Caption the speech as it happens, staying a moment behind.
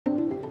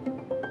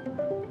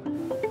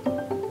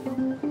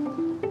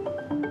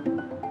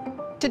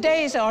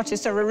Today's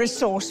artists are a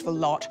resourceful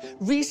lot,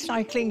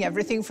 recycling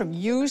everything from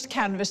used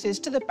canvases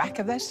to the back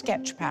of their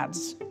sketch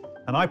pads.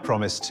 And I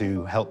promise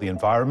to help the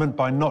environment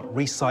by not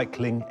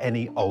recycling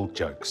any old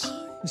jokes.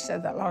 You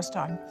said that last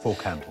time. 4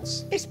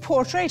 candles. It's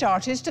Portrait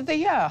Artist of the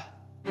Year.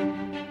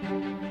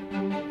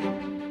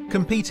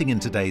 Competing in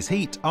today's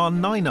heat are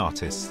 9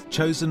 artists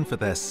chosen for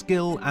their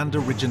skill and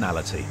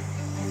originality.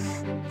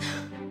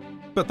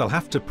 But they'll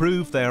have to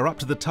prove they're up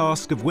to the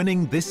task of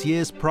winning this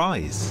year's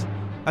prize.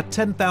 A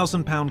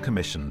 £10,000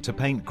 commission to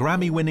paint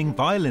Grammy-winning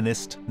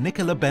violinist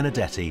Nicola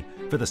Benedetti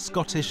for the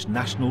Scottish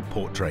National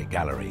Portrait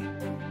Gallery.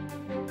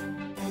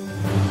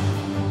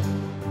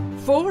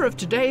 4 of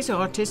today's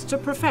artists are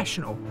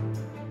professional.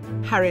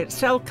 Harriet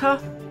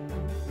Selker,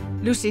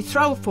 Lucy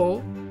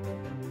Threlfall,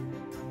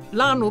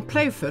 Lionel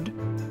Playford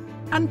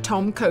and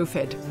Tom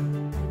Cofed.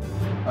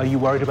 Are you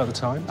worried about the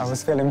time? I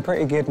was feeling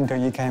pretty good until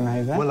you came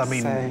over. Well, I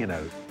mean, so you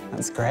know.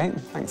 That's great.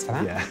 Thanks for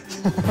that. Yeah.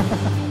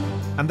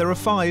 And there are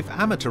 5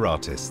 amateur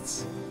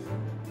artists.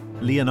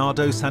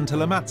 Leonardo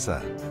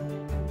Santalamaza,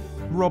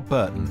 Rob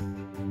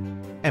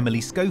Burton, Emily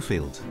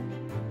Schofield,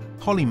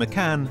 Holly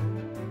McCann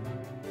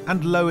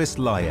and Lois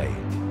Laie.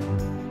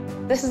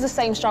 This is the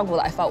same struggle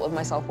that I felt with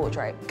my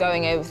self-portrait.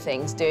 Going over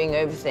things, doing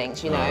over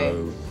things, you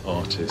know. Oh,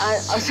 artists.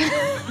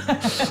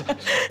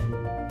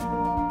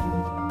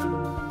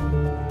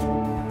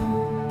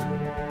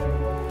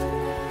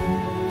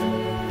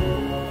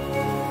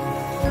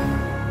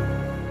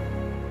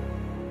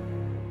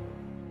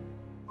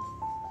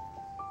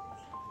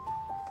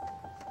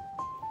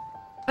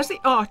 As the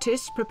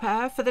artists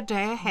prepare for the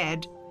day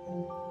ahead,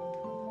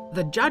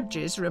 the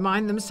judges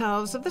remind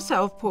themselves of the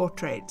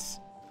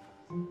self-portraits.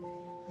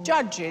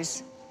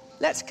 Judges,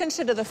 let's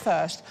consider the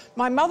first.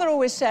 My mother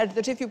always said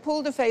that if you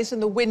pulled a face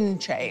and the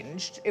wind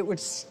changed, it would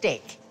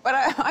stick.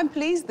 But I'm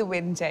pleased the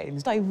wind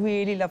changed. I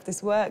really love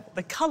this work.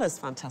 The colour's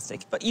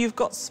fantastic, but you've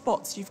got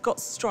spots, you've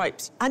got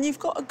stripes, and you've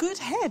got a good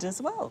head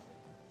as well.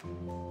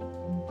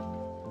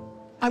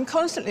 I'm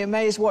constantly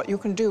amazed what you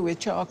can do with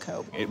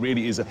charcoal. It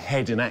really is a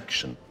head in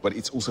action, but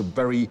it's also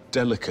very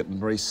delicate and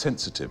very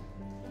sensitive.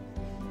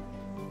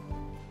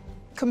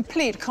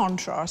 Complete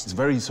contrast. It's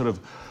very sort of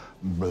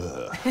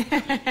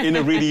in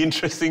a really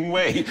interesting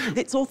way.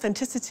 Its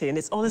authenticity and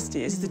its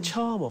honesty is the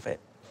charm of it.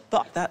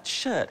 But that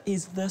shirt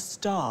is the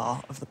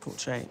star of the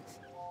portrait.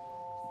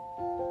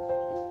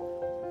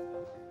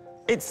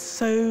 It's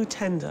so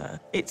tender,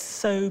 it's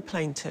so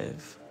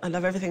plaintive. I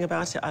love everything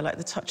about it. I like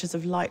the touches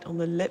of light on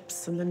the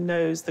lips and the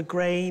nose, the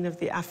grain of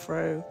the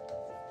afro.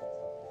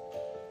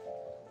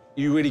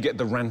 You really get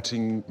the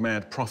ranting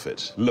mad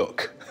prophet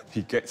look.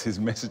 He gets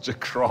his message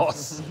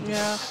across.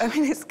 Yeah. I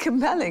mean, it's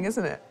compelling,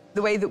 isn't it?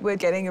 The way that we're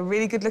getting a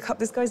really good look up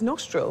this guy's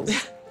nostrils.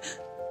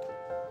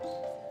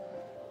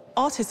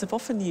 Artists have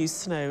often used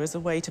snow as a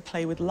way to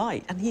play with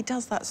light, and he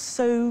does that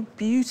so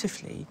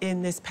beautifully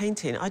in this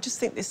painting. I just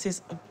think this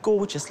is a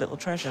gorgeous little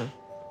treasure.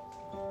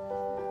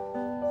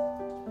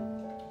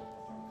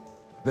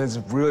 There's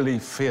a really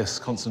fierce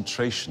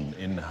concentration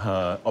in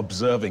her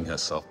observing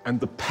herself, and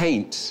the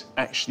paint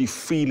actually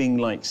feeling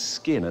like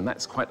skin, and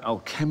that's quite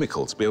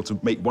alchemical, to be able to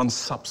make one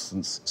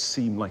substance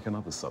seem like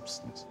another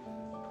substance.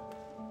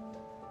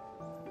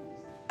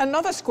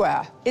 Another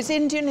square. It's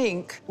Indian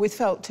ink with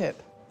felt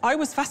tip. I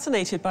was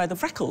fascinated by the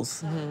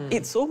freckles.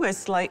 It's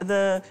almost like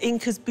the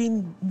ink has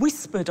been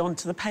whispered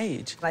onto the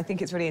page. I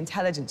think it's really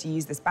intelligent to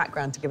use this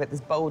background to give it this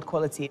bold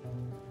quality.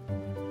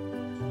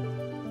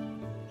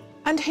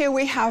 And here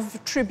we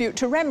have tribute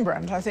to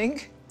Rembrandt, I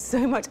think.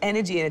 So much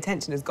energy and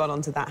attention has gone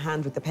onto that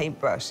hand with the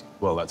paintbrush.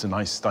 Well, that's a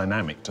nice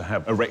dynamic to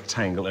have a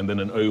rectangle and then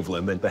an oval,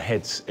 and then the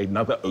head's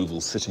another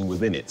oval sitting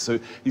within it. So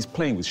he's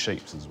playing with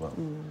shapes as well.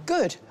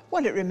 Good.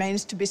 Well, it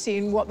remains to be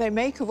seen what they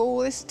make of all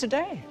this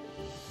today.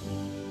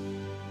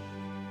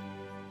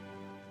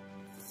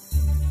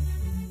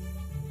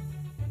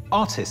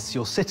 Artists,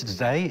 your sitter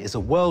today is a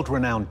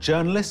world-renowned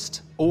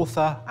journalist,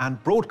 author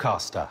and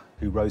broadcaster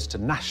who rose to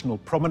national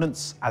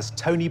prominence as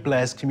Tony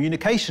Blair's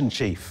communication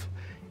chief.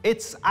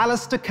 It's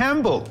Alastair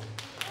Campbell.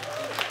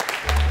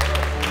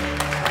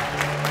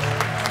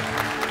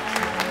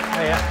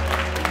 Hiya.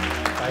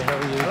 Hey, how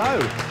are you? Hello.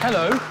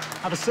 Hello.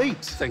 Have a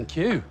seat. Thank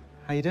you.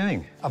 How you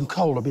doing? I'm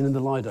cold. I've been in the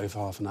Lido for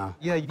half an hour.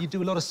 Yeah, you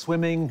do a lot of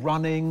swimming,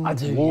 running, I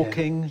do,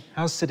 walking. yeah.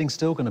 How's sitting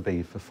still going to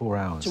be for 4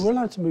 hours? So we're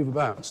allowed to move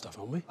about and stuff,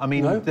 aren't we? I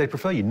mean, No? they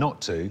prefer you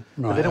not to,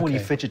 but Right, they don't want you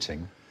okay.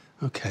 fidgeting.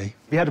 OK. Have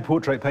you had a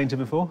portrait painted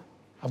before?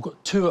 I've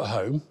got 2 at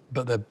home,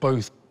 but they're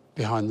both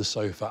behind the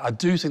sofa. I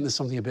do think there's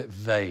something a bit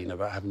vain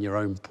about having your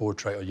own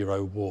portrait on your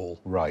own wall.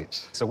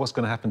 Right. So what's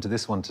going to happen to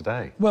this one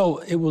today?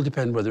 Well, it will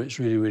depend whether it's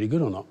really, really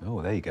good or not.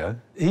 Oh, there you go.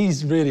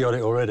 He's really on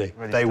it already.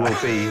 They will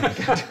be...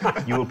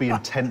 you will be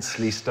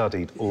intensely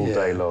studied all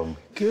day long.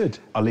 Good.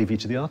 I'll leave you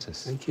to the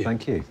artist. Thank you.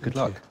 Thank you. Good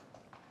luck.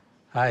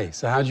 Hey,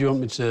 so how do you want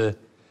me to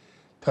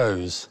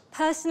pose?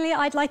 Personally,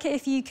 I'd like it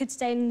if you could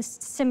stay in a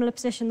similar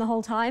position the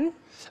whole time.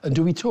 And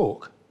do we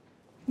talk?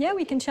 Yeah,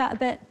 we can chat a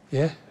bit.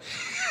 Yeah?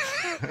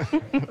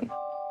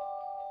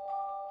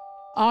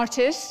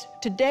 Artists,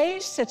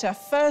 today's sitter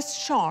first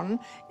shone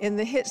in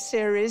the hit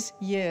series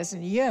Years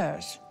and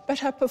Years. But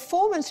her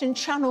performance in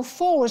Channel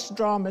 4's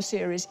drama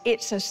series,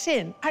 It's a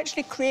Sin,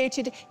 actually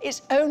created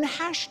its own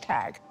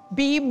hashtag,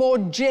 Be More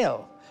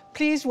Jill.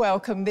 Please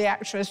welcome the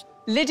actress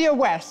Lydia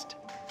West.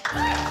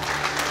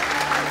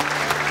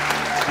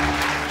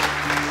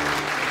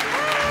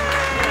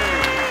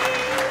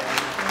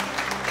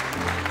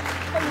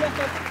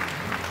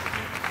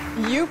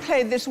 You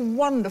played this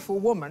wonderful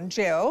woman,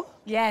 Jill.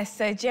 Yes,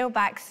 so Jill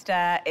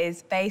Baxter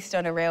is based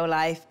on a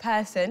real-life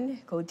person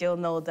called Jill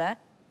Nolder,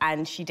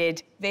 and she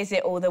did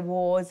visit all the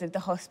wards of the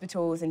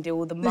hospitals and do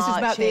all the marches. This is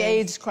about the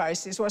AIDS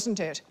crisis, wasn't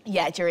it?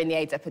 Yeah, during the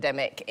AIDS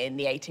epidemic in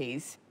the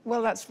 80s.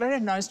 Well, that's very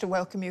nice to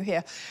welcome you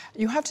here.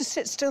 You have to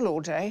sit still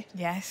all day.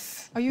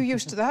 Yes. Are you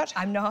used to that?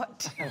 I'm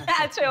not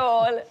at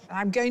all.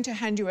 I'm going to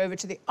hand you over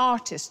to the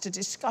artist to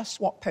discuss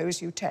what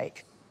pose you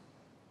take.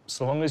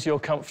 So long as you're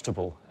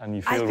comfortable and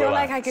you feel I feel relaxed.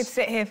 like I could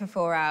sit here for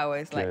 4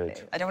 hours like Good,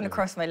 this. I don't want to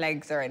cross my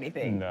legs or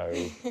anything. No.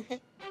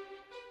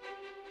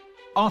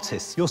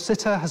 Artists, your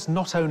sitter has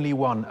not only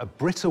won a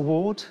Brit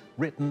Award,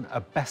 written a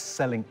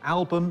best-selling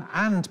album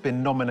and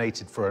been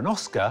nominated for an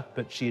Oscar,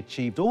 but she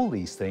achieved all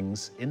these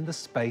things in the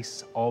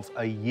space of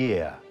a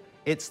year.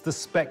 It's the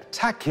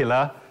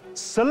spectacular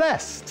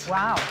Celeste.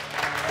 Wow.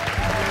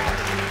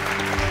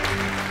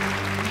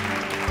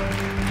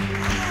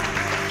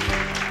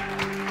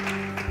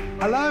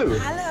 Hello.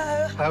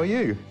 Hello. How are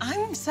you?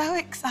 I'm so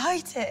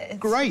excited.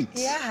 Great.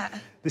 Yeah.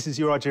 This is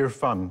your idea of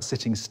fun,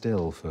 sitting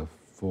still for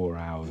 4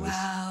 hours.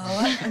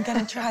 Wow. I'm going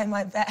to try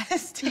my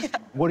best. Yeah.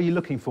 What are you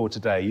looking for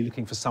today? Are you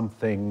looking for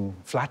something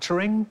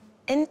flattering?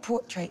 In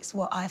portraits,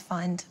 what I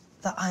find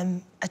that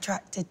I'm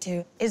attracted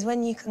to is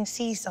when you can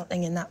see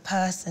something in that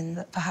person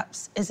that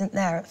perhaps isn't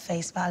there at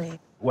face value.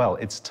 Well,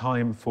 it's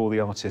time for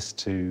the artist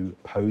to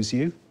pose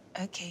you.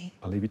 OK.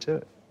 I'll leave you to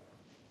it.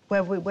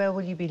 Where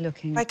will you be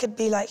looking? I could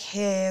be, like,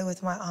 here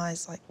with my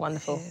eyes, like,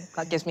 wonderful. here.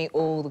 That gives me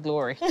all the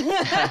glory.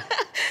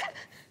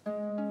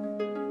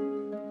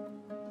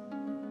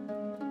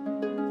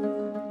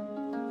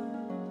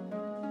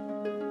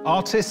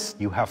 Artists,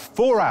 you have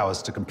 4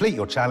 hours to complete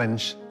your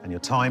challenge, and your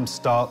time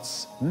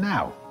starts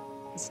now.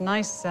 It's a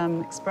nice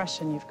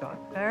expression you've got.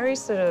 Very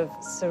sort of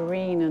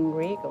serene and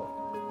regal.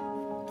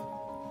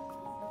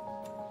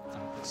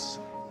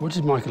 What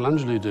did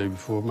Michelangelo do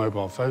before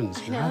mobile phones?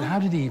 How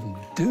did he even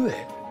do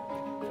it?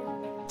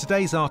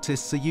 Today's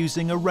artists are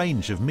using a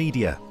range of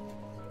media,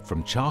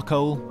 from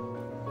charcoal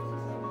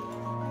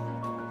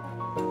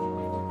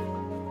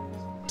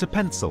to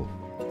pencil,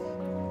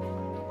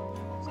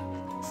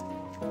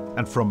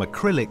 and from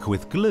acrylic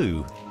with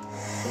glue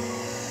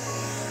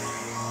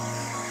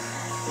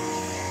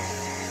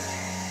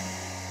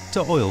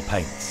to oil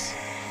paints.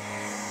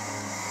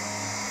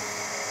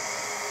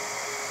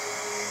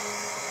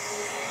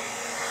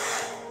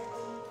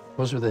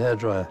 What's with the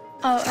hairdryer?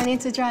 Oh, I need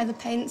to dry the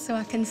paint so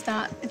I can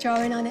start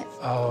drawing on it.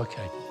 Oh, OK.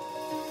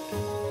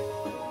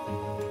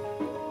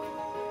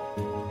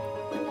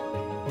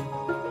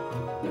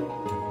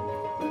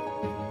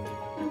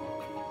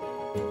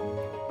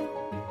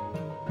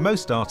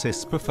 Most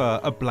artists prefer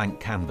a blank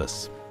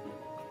canvas.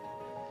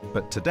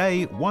 But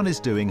today, one is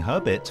doing her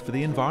bit for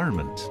the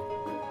environment.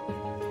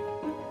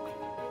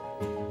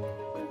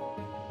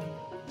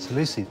 So,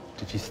 Lucy,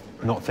 did you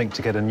not think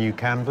to get a new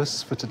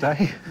canvas for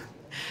today?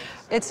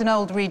 It's an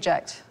old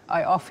reject.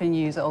 I often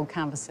use old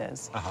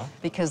canvases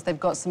because they've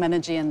got some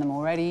energy in them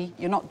already.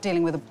 You're not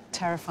dealing with a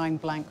terrifying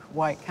blank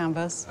white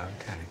canvas.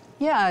 OK.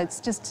 Yeah, it's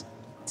just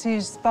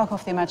to spark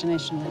off the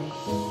imagination, really.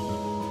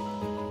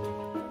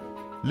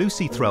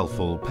 Lucy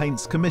Threlfall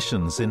paints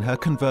commissions in her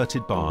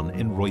converted barn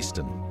in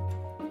Royston.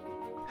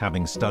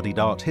 Having studied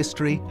art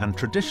history and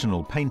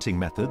traditional painting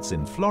methods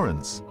in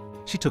Florence,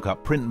 she took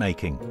up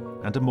printmaking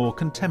and a more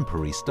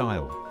contemporary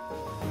style.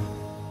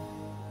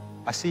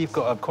 I see you've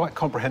got a quite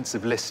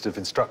comprehensive list of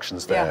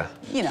instructions there.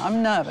 Yeah, you know,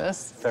 I'm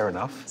nervous. Fair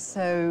enough.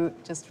 So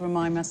just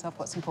remind myself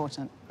what's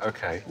important.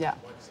 OK. Yeah.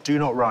 Do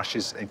not rush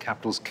is in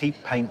capitals.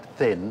 Keep paint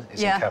thin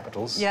is in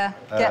capitals. Yeah,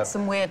 get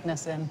some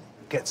weirdness in.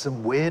 Get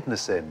some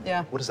weirdness in?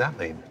 Yeah. What does that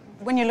mean?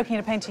 When you're looking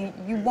at a painting,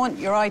 you want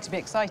your eye to be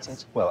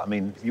excited. Well, I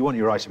mean, you want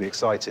your eye to be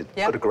excited.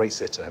 Yep. Got a great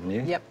sitter, haven't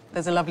you? Yep.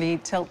 There's a lovely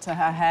tilt to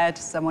her head,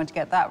 so I want to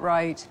get that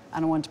right,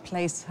 and I want to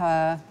place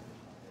her,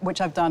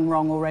 which I've done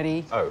wrong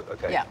already. Oh,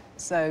 OK. Yeah,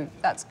 so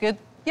that's good.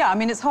 Yeah, I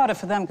mean, it's harder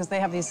for them because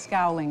they have these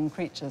scowling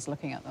creatures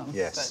looking at them.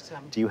 Yes.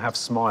 But, do you have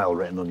smile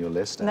written on your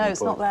list? No,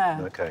 it's not there.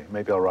 OK,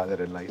 maybe I'll write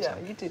that in later.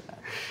 Yeah, you do that.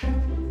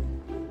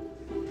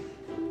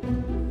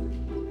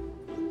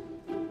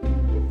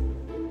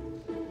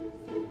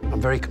 I'm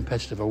very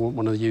competitive. I want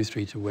one of you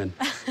three to win.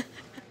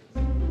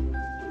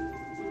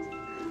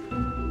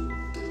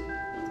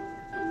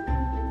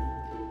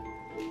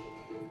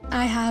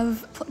 I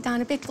have put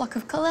down a big block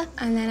of colour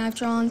and then I've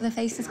drawn the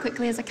face as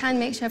quickly as I can,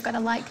 make sure I've got a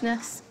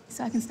likeness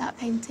so I can start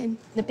painting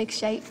the big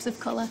shapes of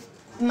colour.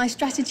 My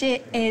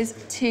strategy is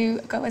to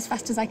go as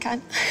fast as I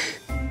can.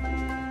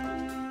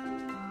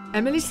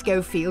 Emily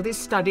Schofield is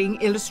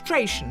studying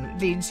illustration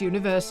at Leeds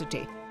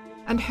University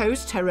and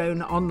hosts her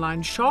own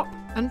online shop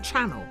and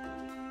channel.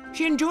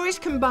 She enjoys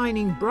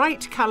combining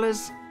bright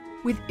colours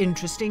with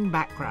interesting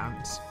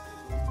backgrounds.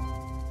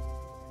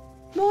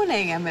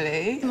 Morning,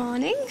 Emily.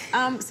 Morning.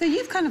 So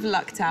you've kind of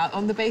lucked out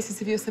on the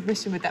basis of your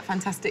submission with that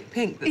fantastic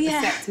pink that the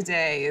set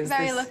today is.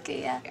 Very lucky,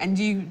 yeah. And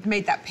you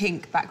made that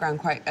pink background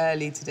quite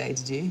early today,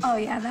 did you? Oh,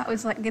 yeah, that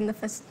was, like, in the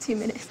first 2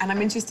 minutes. And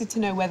I'm interested to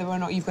know whether or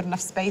not you've got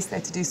enough space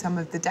there to do some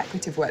of the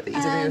decorative work that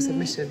you did on your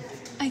submission.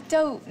 I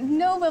don't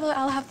know whether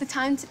I'll have the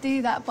time to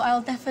do that, but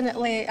I'll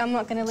definitely... I'm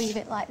not going to leave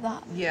it like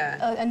that.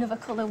 Yeah. Another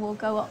colour will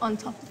go on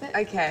top of it.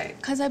 OK.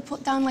 Because I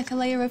put down, like, a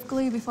layer of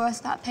glue before I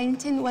start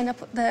painting. When I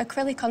put the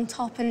acrylic on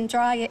top and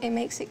dry it, it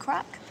makes it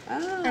crack.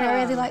 And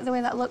I really like the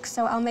way that looks,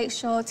 so I'll make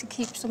sure to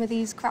keep some of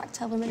these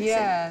cracked elements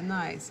in.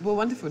 Nice. Well,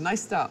 wonderful.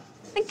 Nice start.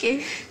 Thank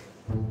you.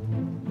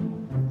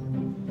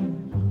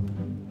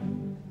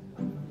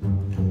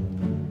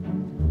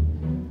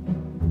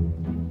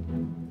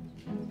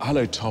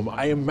 Hello, Tom.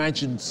 I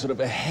imagined sort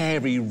of a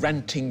hairy,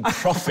 ranting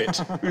prophet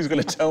who's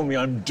going to tell me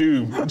I'm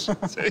doomed. So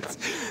it's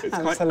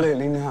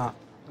Absolutely not.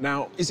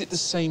 Now, is it the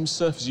same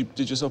surface you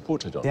did your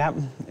self-portrait on? Yeah,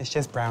 it's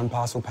just brown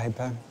parcel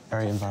paper,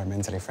 very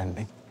environmentally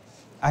friendly.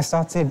 I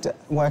started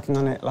working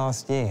on it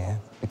last year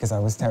because I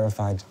was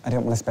terrified. I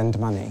didn't want to spend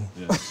money.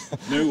 Yeah.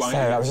 No, So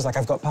I was just like,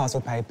 I've got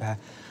parcel paper,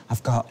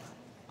 I've got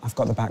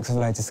the backs of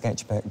loads of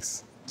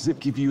sketchbooks. Does it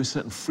give you a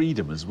certain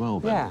freedom as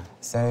well, then? Yeah.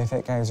 So if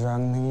it goes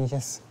wrong, then you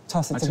just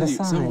toss it to the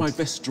side. Some of my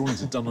best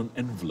drawings are done on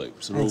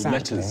envelopes or all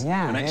letters.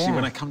 Yeah, and actually,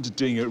 when I come to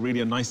doing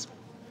a nice,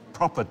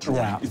 proper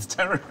drawing, it's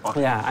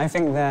terrifying. Yeah, I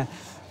think they're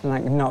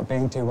like not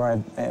being too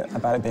worried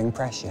about it being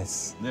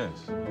precious. Yes.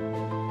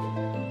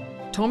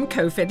 Tom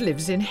Cofed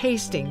lives in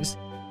Hastings,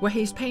 where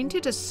he's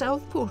painted a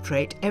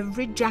self-portrait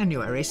every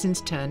January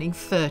since turning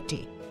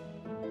 30.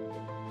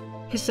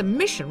 His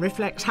submission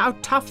reflects how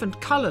tough and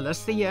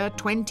colourless the year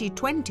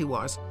 2020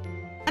 was,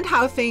 and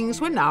how things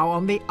were now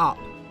on the up.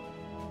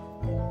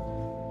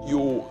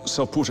 Your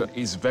self-portrait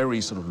is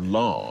very sort of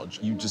large.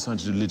 You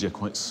decided to do Lydia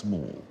quite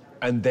small.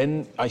 And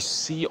then I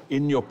see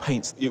in your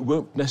paints, it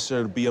won't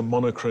necessarily be a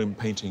monochrome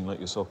painting like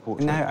your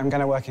self-portrait. No, I'm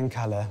going to work in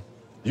colour.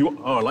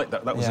 Oh, I like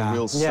that. That was a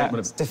real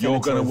statement.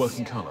 You're going to work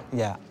in colour.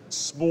 Yeah.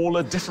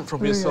 Smaller, different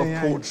from your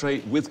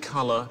self-portrait, with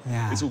colour.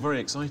 Yeah. It's all very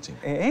exciting.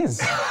 It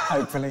is,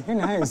 hopefully. Who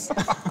knows?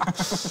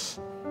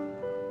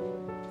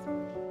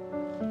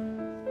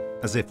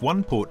 As if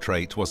one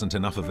portrait wasn't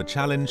enough of a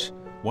challenge,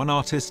 one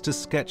artist has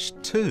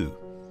sketched two.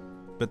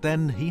 But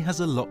then he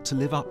has a lot to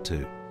live up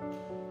to.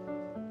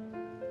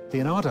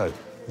 Leonardo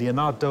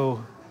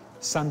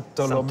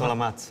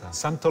Santalamaza.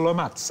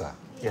 Santalamaza.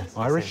 Yes.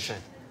 Irish?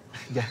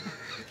 Yeah.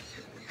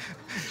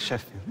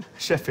 Sheffield.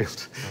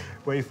 Sheffield.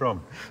 Where are you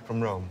from? From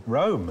Rome.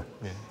 Rome?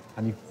 Yeah.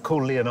 And you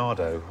call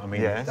Leonardo. I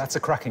mean, that's a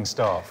cracking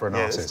start for an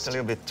artist. It's a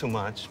little bit too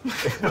much.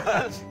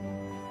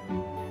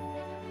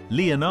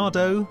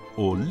 Leonardo,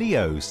 or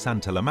Leo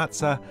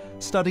Santalamaza,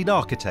 studied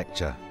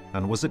architecture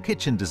and was a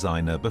kitchen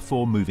designer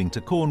before moving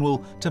to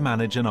Cornwall to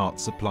manage an art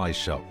supply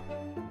shop.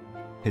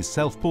 His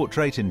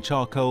self-portrait in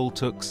charcoal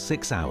took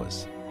 6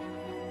 hours.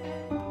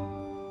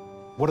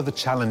 What are the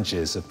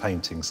challenges of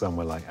painting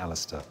somewhere like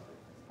Alastair?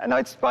 No,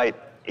 it's quite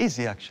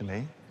easy,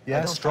 actually.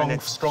 Yeah, strong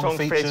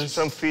features.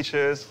 Strong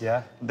features.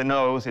 Yeah. The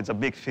nose, it's a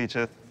big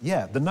feature.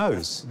 Yeah, the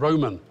nose.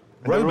 Roman.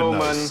 Roman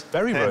nose.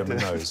 Very Roman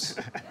nose.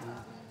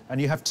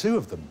 And you have two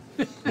of them.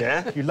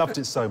 Yeah. You loved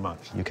it so much.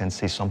 You can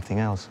see something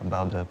else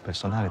about the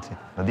personality,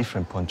 a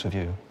different point of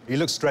view. You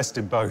look stressed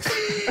in both.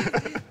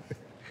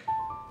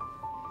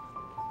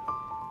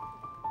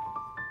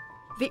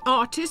 The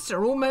artists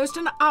are almost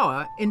an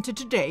hour into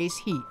today's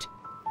heat.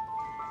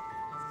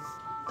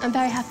 I'm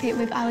very happy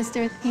with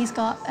Alastair. He's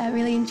got a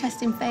really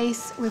interesting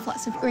face with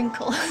lots of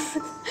wrinkles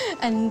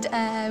and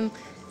a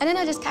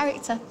nice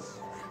character.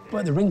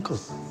 Why the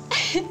wrinkles?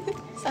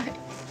 Sorry.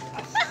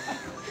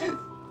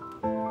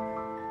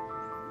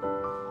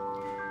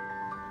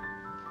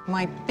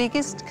 My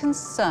biggest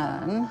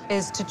concern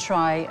is to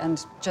try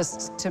and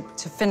just to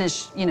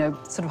finish, you know,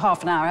 sort of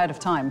half an hour ahead of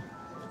time.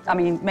 I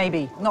mean,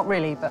 maybe, not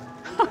really, but...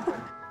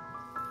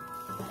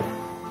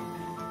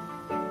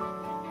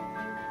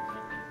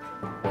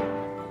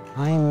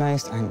 I'm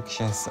most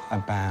anxious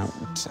about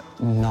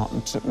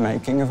not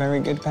making a very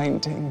good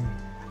painting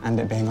and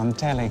it being on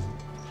telly.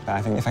 But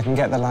I think if I can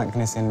get the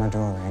likeness in my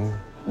drawing,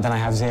 then I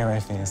have zero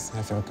fears.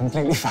 I feel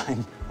completely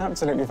fine.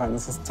 Absolutely fine.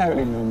 This is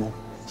totally normal.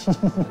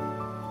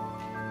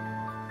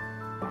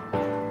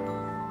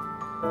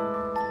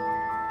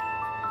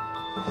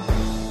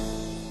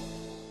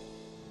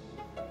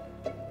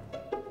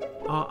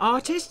 Our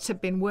artists have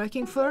been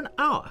working for an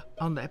hour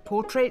on their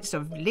portraits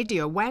of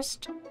Lydia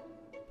West,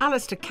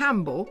 Alastair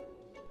Campbell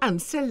and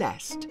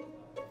Celeste.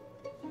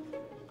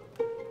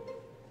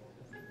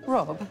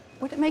 Rob,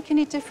 would it make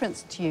any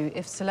difference to you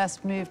if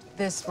Celeste moved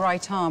this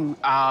right arm?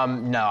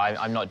 No,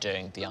 I'm not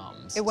doing the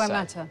arms. It won't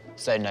matter?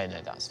 So, no,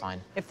 that's fine.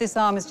 If this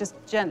arm is just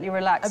gently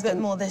relaxed... A bit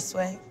more this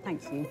way.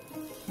 Thank you.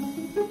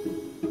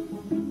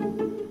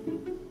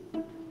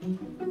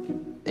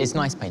 It's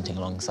nice painting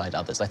alongside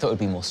others. I thought it would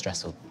be more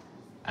stressful.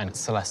 And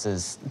Celeste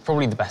is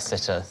probably the best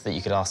sitter that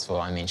you could ask for.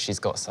 I mean, she's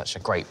got such a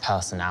great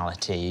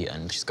personality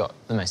and she's got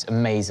the most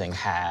amazing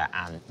hair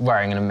and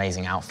wearing an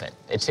amazing outfit.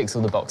 It ticks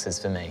all the boxes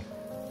for me.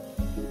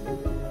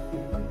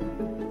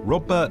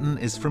 Rob Burton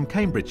is from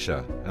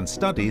Cambridgeshire and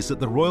studies at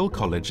the Royal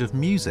College of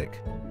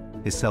Music.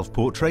 His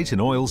self-portrait in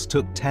oils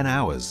took 10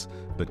 hours,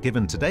 but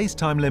given today's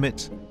time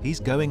limit,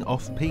 he's going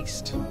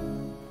off-piste.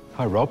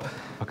 Hi, Rob.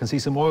 I can see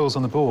some oils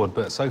on the board,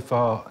 but so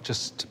far,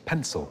 just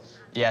pencil.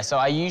 Yeah, so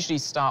I usually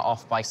start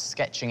off by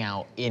sketching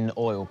out in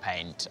oil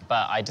paint,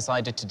 but I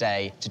decided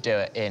today to do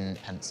it in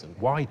pencil.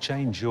 Why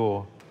change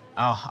your...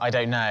 Oh, I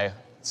don't know.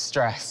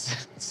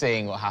 Stress,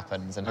 seeing what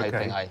happens and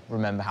hoping I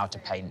remember how to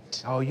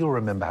paint. Oh, you'll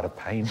remember how to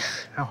paint.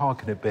 How hard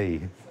can it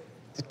be?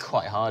 It's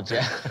quite hard,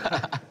 yeah.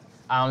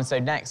 So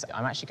next,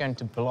 I'm actually going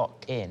to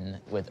block in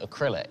with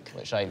acrylic,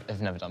 which I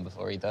have never done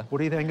before either. What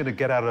are you then going to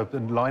get out of a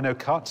lino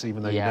cut,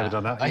 even though you've never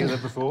done that either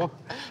before?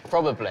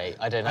 Probably,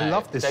 I don't know. I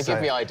love this. Don't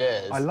give me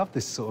ideas. I love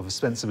this sort of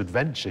sense of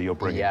adventure you're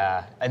bringing.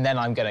 Yeah, and then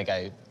I'm going to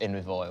go in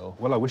with oil.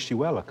 Well, I wish you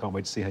well. I can't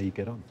wait to see how you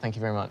get on. Thank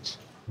you very much.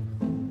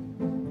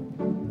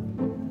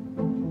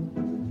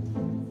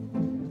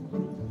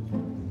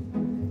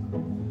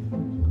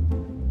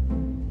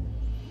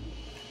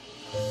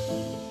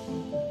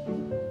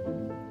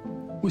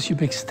 What's your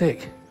big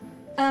stick?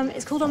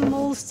 It's called a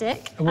maul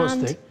stick. A what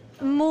stick?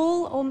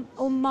 Maul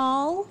or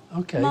maul.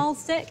 Okay. Maul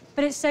stick.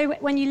 But it's so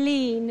when you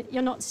lean,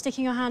 you're not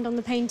sticking your hand on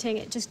the painting.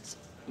 It just,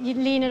 you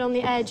lean it on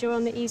the edge or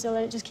on the easel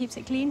and it just keeps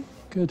it clean.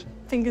 Good.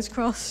 Fingers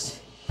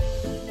crossed.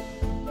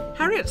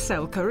 Harriet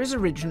Selker is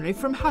originally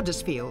from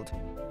Huddersfield.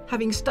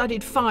 Having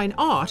studied fine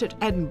art at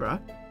Edinburgh,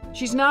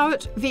 she's now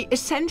at the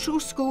Essential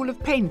School of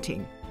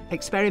Painting,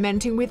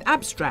 experimenting with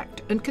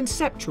abstract and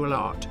conceptual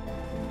art.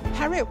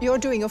 Harriet, you're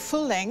doing a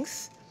full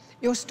length.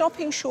 You're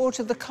stopping short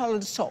of the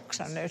coloured socks,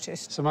 I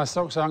noticed. So my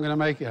socks aren't going to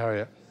make it,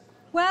 Harriet?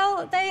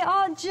 Well, they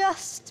are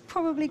just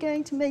probably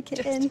going to make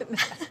it in.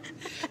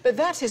 But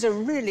that is a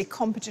really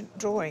competent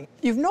drawing.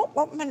 You've not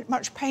got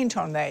much paint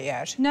on there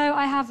yet. No,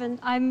 I haven't.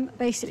 I'm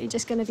basically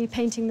just going to be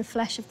painting the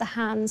flesh of the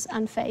hands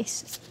and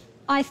face.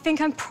 I think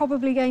I'm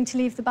probably going to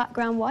leave the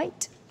background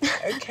white.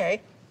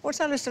 OK.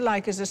 What's Alastair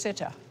like as a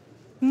sitter?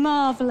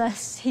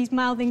 Marvellous, he's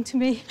mouthing to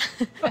me.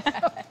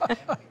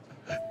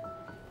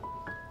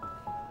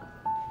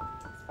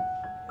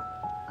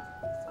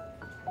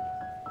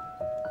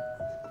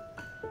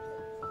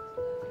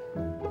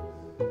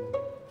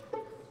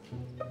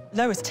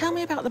 Lois, tell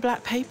me about the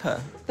black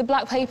paper. The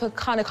black paper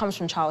kind of comes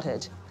from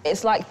childhood.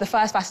 It's like the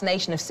first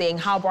fascination of seeing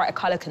how bright a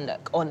colour can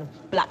look on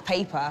black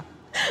paper.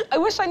 I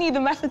wish I knew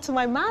the method to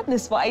my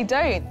madness, but I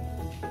don't.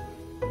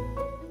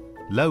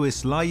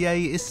 Lois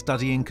Laye is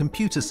studying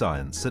computer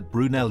science at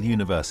Brunel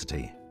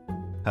University.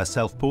 Her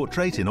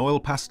self-portrait in oil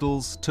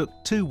pastels took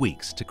 2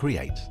 weeks to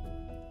create.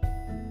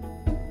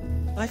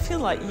 I feel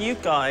like you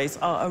guys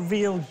are a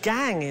real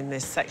gang in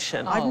this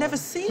section. I've never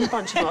seen a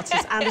bunch of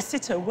artists and a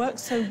sitter work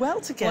so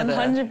well together.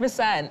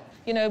 100%.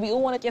 You know, we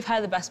all want to give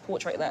her the best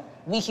portrait that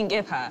we can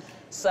give her,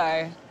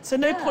 so... So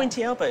no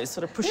pointy elbows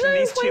sort of pushing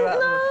these two out?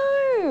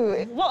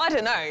 No! Well, I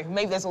don't know.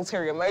 Maybe there's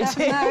ulterior motives.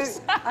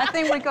 No, I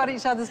think we got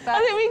each other's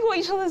backs. I think we got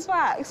each other's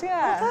backs,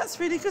 yeah. Well, that's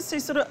really good. So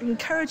sort of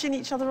encouraging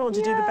each other on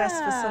to do the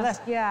best for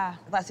Celeste. Yeah,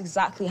 that's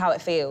exactly how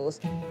it feels.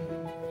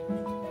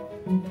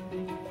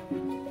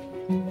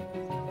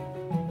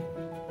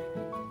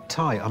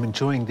 Ty, I'm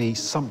enjoying the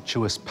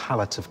sumptuous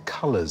palette of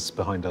colours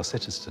behind our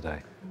sitters today.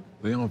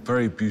 They are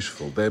very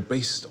beautiful. They're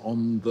based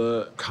on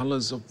the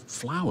colours of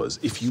flowers,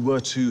 if you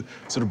were to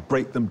sort of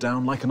break them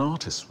down like an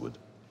artist would.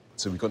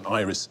 So we've got an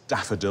iris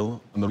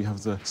daffodil, and then we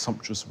have the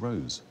sumptuous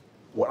rose.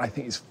 What I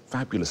think is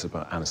fabulous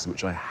about Alastair,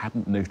 which I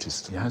hadn't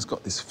noticed, he has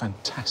got this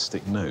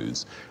fantastic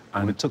nose.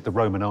 And it took the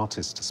Roman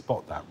artist to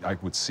spot that. I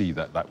would see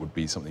that that would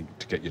be something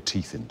to get your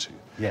teeth into.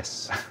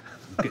 Yes.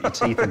 Get your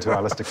teeth into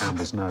Alastair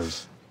Campbell's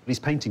nose. But he's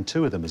painting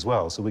 2 of them as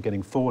well, so we're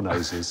getting 4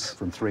 noses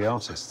from 3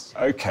 artists.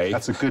 OK.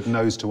 That's a good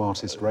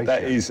nose-to-artist ratio.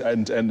 That is,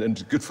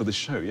 and good for the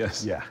show,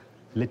 yes. Yeah.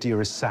 Lydia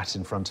is sat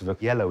in front of a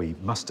yellowy,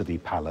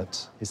 mustardy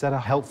palette. Is that a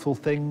helpful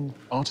thing?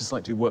 Artists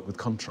like to work with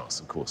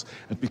contrast, of course.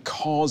 And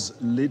because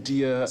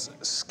Lydia's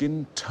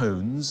skin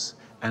tones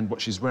and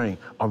what she's wearing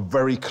are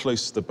very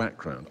close to the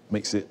background,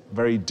 makes it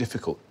very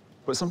difficult.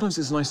 But sometimes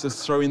it's nice to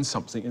throw in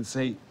something and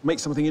say, make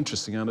something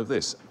interesting out of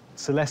this.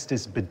 Celeste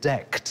is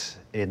bedecked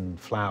in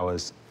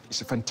flowers.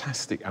 It's a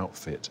fantastic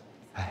outfit.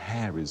 Her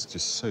hair is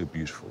just so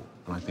beautiful,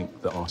 and I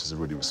think the artists are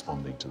really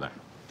responding to that.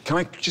 Can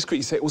I just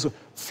quickly say, also,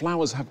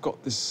 flowers have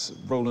got this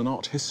role in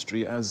art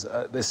history as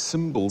they're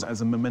symbols,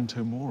 as a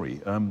memento mori.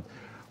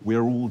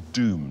 We're all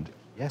doomed.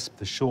 Yes,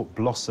 the short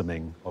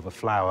blossoming of a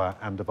flower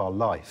and of our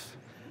life.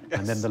 Yes,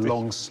 and then the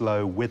long,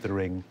 slow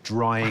withering,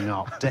 drying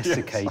up,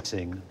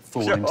 desiccating,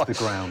 falling to the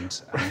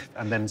ground,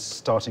 and then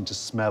starting to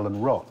smell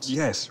and rot.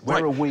 Yes.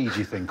 Where are we, do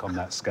you think, on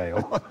that scale?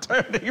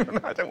 I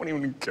don't want to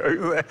even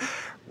go there.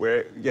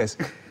 Where, yes,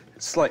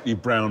 slightly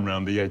brown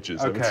around the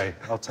edges. OK,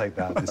 I'll take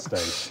that at this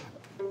stage.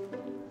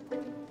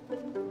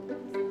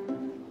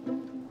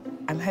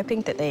 I'm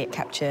hoping that they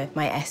capture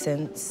my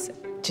essence,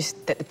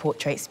 just that the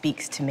portrait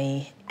speaks to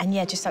me. And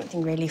yeah, just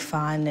something really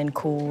fun and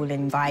cool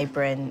and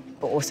vibrant,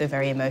 but also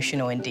very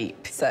emotional and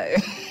deep. So,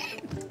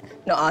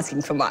 not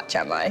asking for much,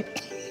 am I?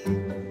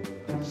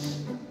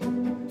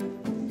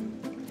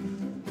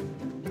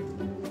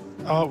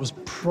 Art was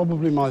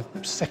probably my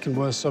second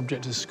worst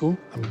subject at school.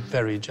 I'm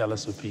very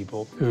jealous of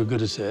people who are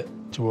good at it.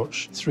 To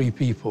watch 3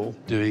 people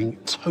doing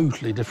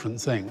totally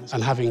different things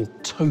and having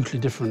totally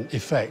different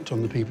effect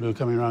on the people who are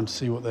coming around to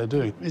see what they're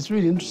doing. It's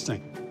really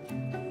interesting.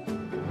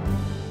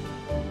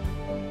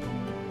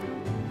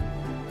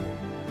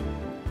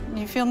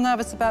 You feel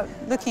nervous about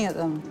looking at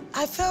them?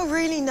 I feel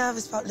really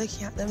nervous about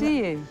looking at them. Do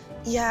you?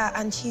 Yeah,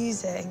 and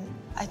choosing.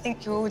 I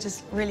think you're all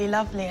just really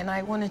lovely, and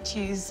I want to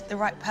choose the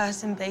right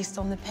person based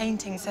on the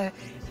painting, so it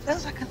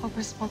feels like a lot of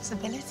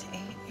responsibility.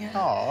 Yeah.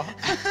 Aw.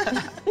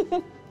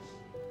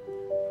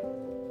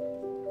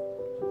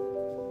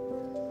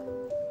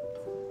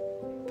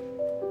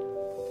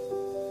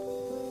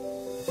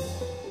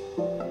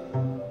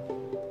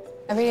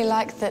 I really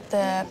like that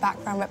the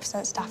background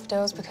represents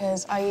daffodils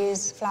because I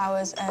use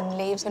flowers and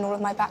leaves in all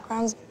of my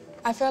backgrounds.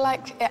 I feel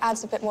like it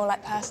adds a bit more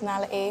like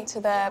personality to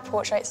the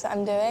portraits that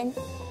I'm doing.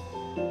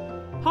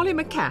 Holly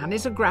McCann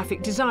is a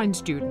graphic design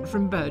student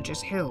from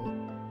Burgess Hill.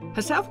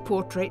 Her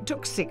self-portrait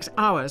took 6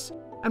 hours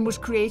and was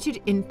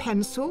created in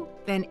pencil,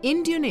 then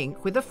Indian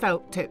ink with a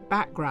felt tip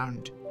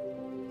background.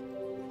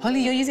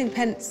 Holly, you're using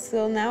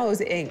pencil now, or is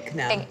it ink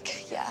now?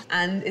 Ink, yeah.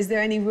 And is there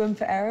any room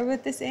for error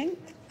with this ink?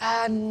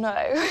 No.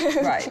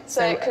 Right.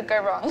 So it could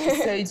go wrong.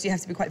 So do you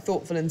have to be quite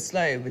thoughtful and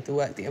slow with the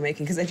work that you're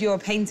making? Because if you're a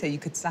painter, you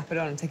could slap it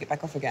on and take it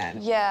back off again.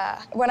 Yeah.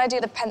 When I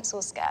do the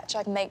pencil sketch,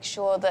 I make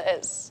sure that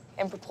it's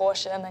in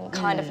proportion and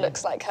kind of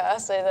looks like her,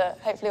 so that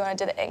hopefully when I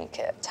do the ink,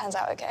 it turns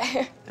out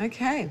okay.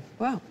 Okay.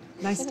 Well,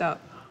 nice start.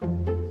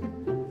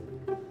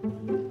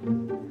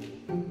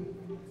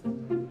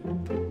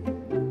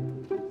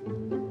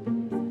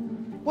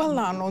 Well,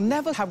 Lionel,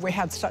 never have we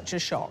had such a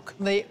shock.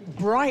 The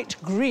bright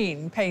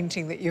green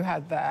painting that you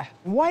had there.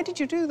 Why did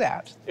you do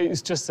that?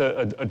 It's just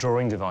a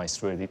drawing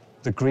device, really.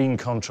 The green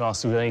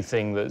contrasts with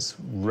anything that's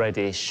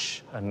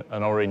reddish and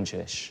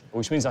orangish,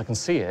 which means I can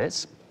see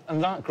it,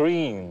 and that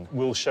green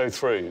will show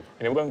through,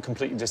 and it won't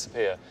completely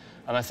disappear.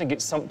 And I think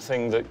it's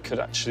something that could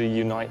actually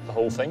unite the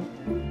whole thing.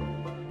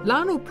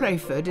 Lionel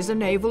Playford is a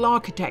naval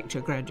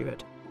architecture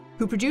graduate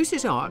who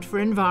produces art for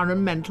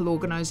environmental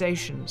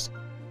organisations.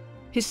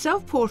 His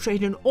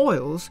self-portrait in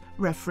oils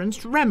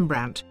referenced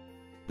Rembrandt,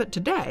 but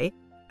today,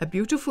 a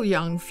beautiful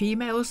young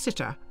female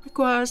sitter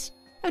requires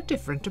a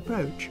different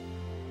approach.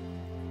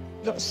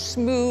 Got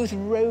smooth,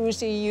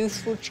 rosy,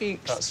 youthful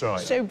cheeks. That's right.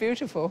 So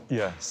beautiful.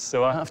 Yes,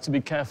 so I have to be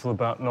careful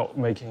about not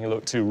making it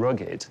look too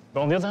rugged.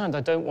 But on the other hand,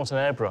 I don't want an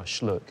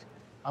airbrush look.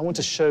 I want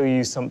to show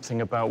you something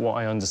about what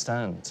I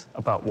understand,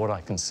 about what I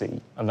can see,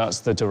 and that's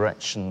the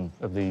direction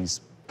of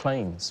these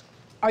planes.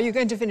 Are you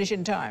going to finish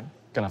in time?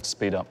 Gonna have to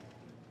speed up.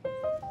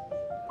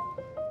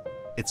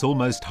 It's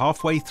almost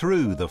halfway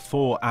through the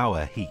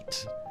 4-hour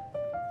heat.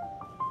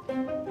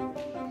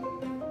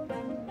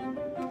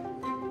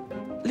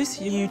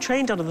 Lucy, you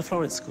trained under the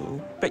Florence School,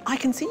 but I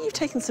can see you've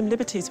taken some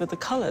liberties with the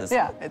colours.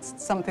 Yeah, it's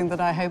something that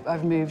I hope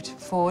I've moved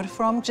forward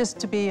from, just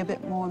to be a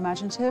bit more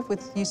imaginative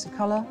with use of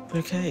colour.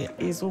 OK,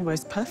 it's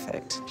almost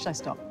perfect. Should I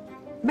stop?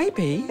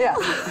 Maybe. Yeah.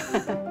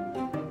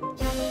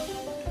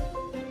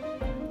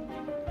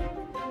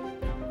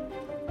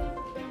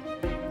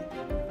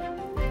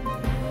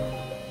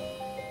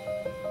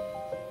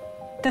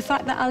 The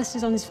fact that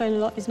Alastair's on his phone a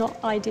lot is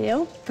not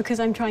ideal because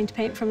I'm trying to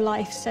paint from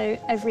life, so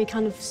every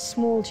kind of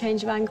small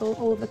change of angle,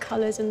 all the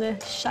colours and the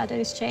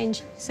shadows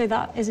change. So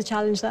that is a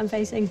challenge that I'm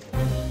facing.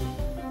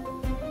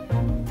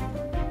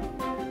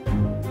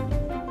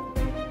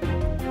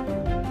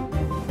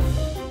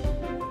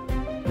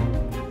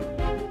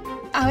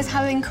 I was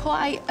having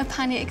quite a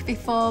panic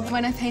before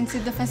when I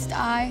painted the first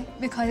eye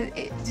because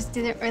it just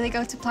didn't really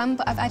go to plan,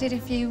 but I've added a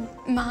few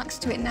marks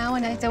to it now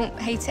and I don't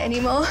hate it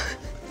anymore.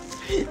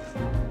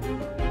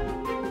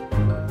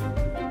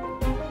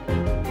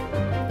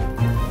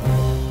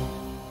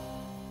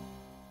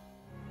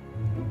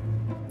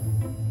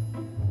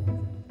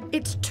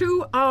 It's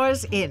 2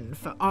 hours in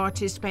for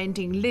artists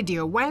painting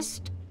Lydia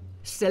West,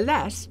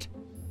 Celeste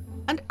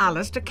and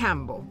Alastair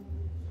Campbell.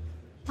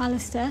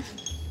 Alastair,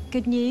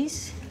 good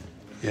news.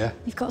 Yeah.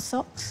 You've got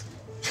socks.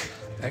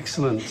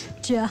 Excellent.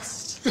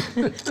 Just.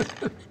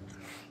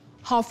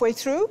 Halfway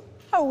through,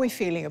 how are we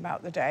feeling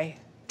about the day?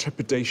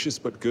 Trepidatious,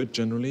 but good,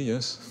 generally,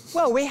 yes.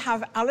 Well, we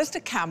have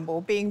Alastair Campbell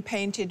being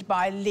painted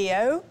by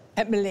Leo,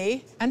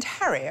 Emily and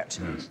Harriet.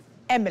 Yes.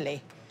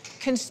 Emily,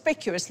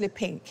 conspicuously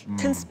pink.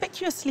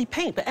 Conspicuously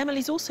pink, but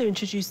Emily's also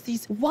introduced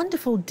these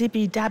wonderful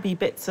dibby-dabby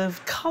bits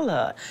of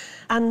colour.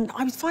 And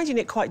I was finding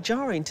it quite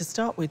jarring to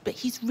start with, but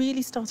he's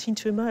really starting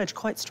to emerge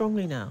quite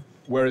strongly now.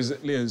 Whereas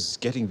Leo's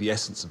getting the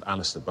essence of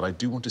Alastair, but I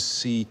do want to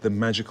see the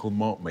magical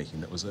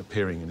mark-making that was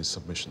appearing in his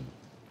submission.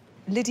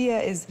 Lydia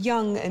is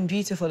young and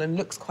beautiful and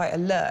looks quite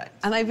alert.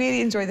 And I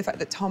really enjoy the fact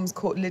that Tom's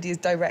caught Lydia's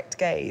direct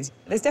gaze.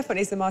 There's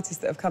definitely some artists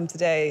that have come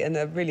today and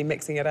are really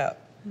mixing it up.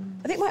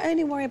 I think my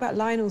only worry about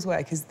Lionel's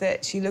work is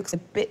that she looks a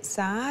bit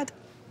sad.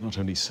 Not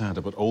only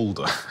sadder, but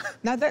older.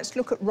 Now, let's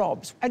look at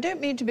Rob's. I don't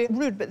mean to be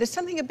rude, but there's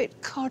something a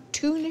bit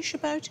cartoonish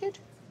about it.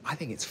 I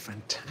think it's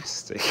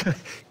fantastic.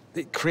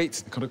 It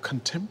creates a kind of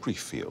contemporary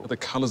feel. The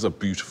colours are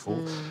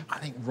beautiful. I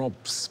think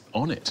Rob's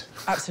on it.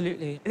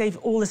 Absolutely. They've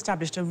all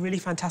established a really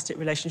fantastic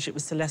relationship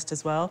with Celeste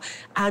as well,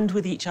 and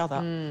with each other.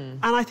 And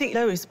I think,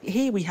 Lois,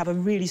 here we have a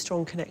really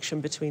strong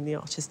connection between the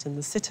artist and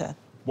the sitter.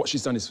 What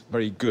she's done is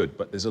very good,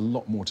 but there's a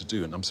lot more to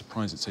do, and I'm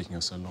surprised it's taking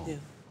her so long. Yeah.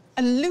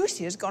 And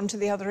Lucy has gone to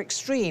the other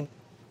extreme.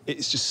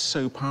 It's just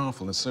so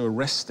powerful and so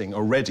arresting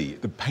already.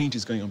 The paint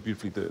is going on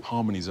beautifully, the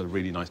harmonies are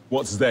really nice.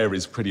 What's there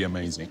is pretty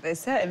amazing. It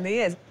certainly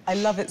is. I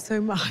love it so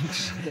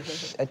much.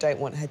 I don't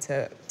want her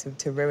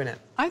to ruin it.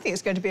 I think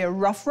it's going to be a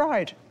rough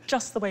ride.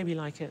 Just the way we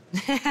like it.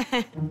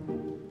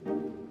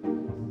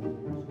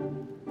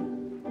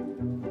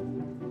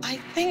 I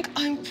think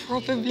I'm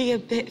probably a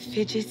bit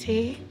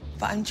fidgety,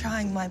 but I'm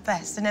trying my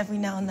best. And every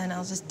now and then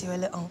I'll just do a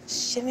little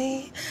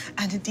shimmy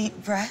and a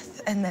deep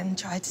breath and then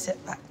try to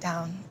sit back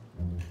down.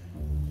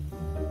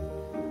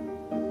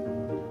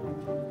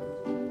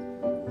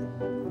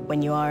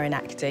 When you are an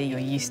actor, you're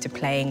used to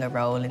playing a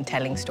role and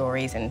telling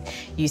stories and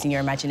using your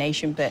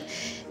imagination, but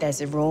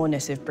there's a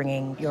rawness of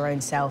bringing your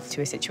own self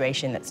to a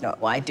situation that's not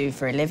what I do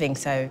for a living,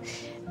 so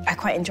I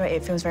quite enjoy it.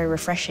 It feels very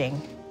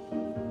refreshing.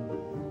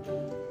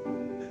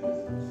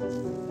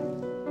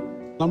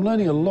 I'm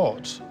learning a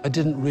lot. I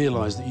didn't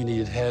realise that you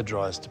needed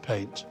hairdryers to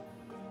paint.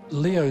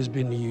 Leo's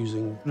been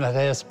using that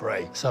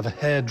hairspray. So I have a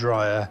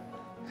hairdryer,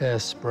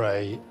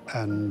 hairspray,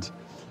 and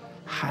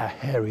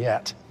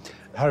Harriet.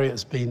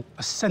 Harriet's been,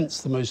 a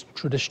sense, the most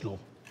traditional.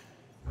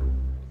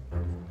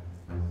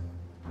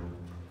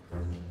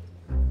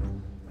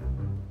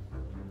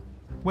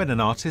 When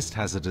an artist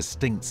has a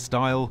distinct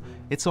style,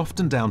 it's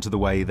often down to the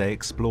way they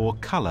explore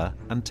colour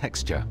and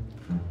texture.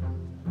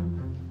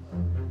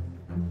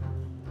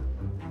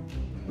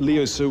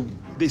 Leo, so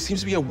there seems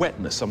to be a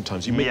wetness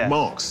sometimes. You make Yes.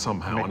 marks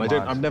somehow, Make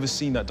and I've never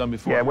seen that done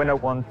before. Yeah, when I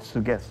want to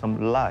get some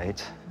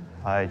light,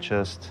 I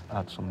just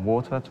add some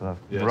water to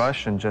a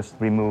brush and just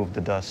remove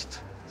the dust.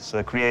 So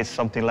it creates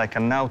something like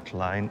an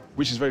outline.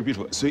 Which is very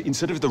beautiful. So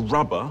instead of the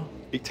rubber,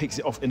 it takes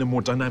it off in a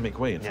more dynamic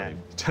way, in fact.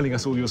 Telling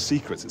us all your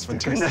secrets. It's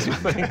fantastic.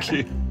 Thank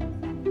you.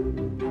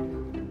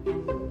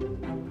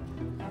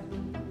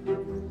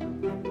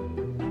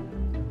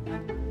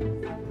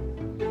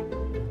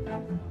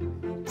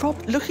 Rob,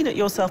 looking at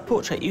your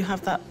self-portrait, you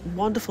have that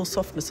wonderful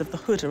softness of the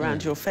hood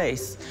around your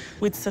face.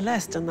 With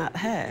Celeste and that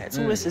hair, it's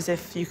almost as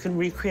if you can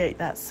recreate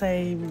that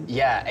same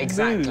Yeah,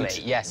 exactly, mood.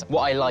 yes.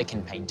 What I like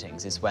in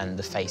paintings is when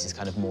the face is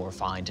kind of more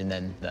refined and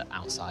then the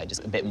outside is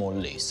a bit more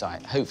loose. So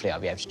hopefully I'll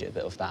be able to do a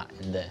bit of that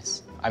in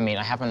this. I mean,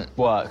 I haven't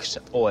worked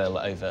oil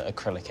over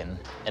acrylic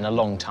in a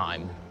long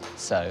time,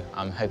 so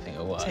I'm hoping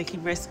it'll work.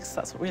 Taking risks,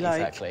 that's what we like.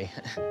 Exactly.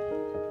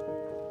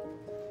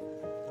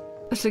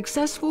 A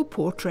successful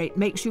portrait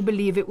makes you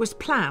believe it was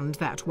planned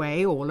that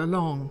way all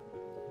along,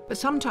 but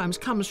sometimes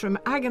comes from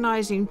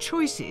agonising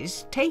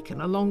choices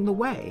taken along the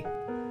way.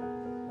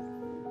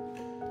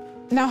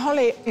 Now,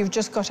 Holly, you've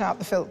just got out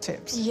the felt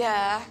tips.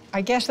 Yeah.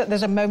 I guess that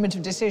there's a moment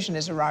of decision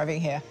is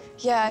arriving here.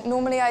 Yeah,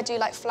 normally I do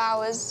like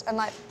flowers and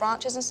like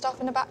branches and stuff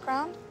in the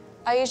background.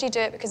 I usually do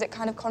it because it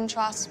kind of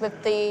contrasts with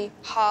the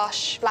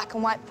harsh black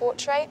and white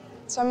portrait.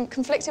 So I'm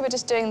conflicted with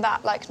just doing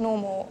that like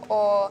normal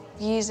or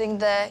using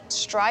the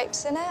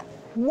stripes in it.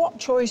 What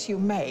choice you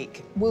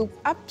make will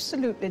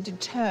absolutely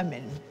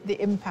determine the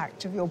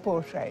impact of your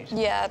portrait.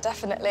 Yeah,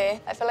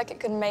 definitely. I feel like it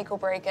could make or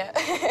break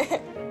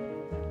it.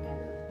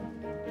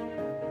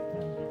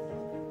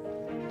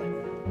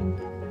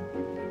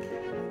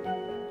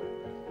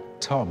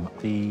 Tom,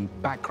 the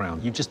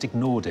background, you've just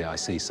ignored it, I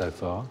see, so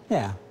far.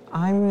 Yeah,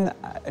 I'm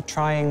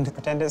trying to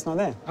pretend it's not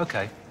there.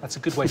 OK, that's a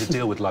good way to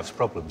deal with life's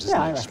problems, isn't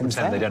Yeah, I it? Just reckon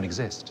pretend so. they don't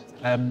exist.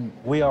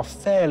 We are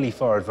fairly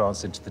far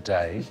advanced into the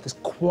day. There's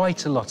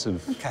quite a lot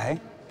of... OK.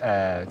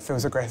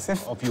 Feels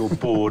aggressive. ...of your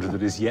board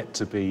that is yet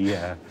to be...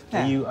 Yeah.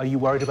 Are you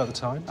worried about the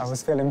time? I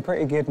was feeling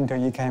pretty good until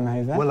you came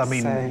over. Well, I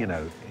mean, so you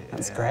know...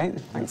 That's great.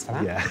 Thanks for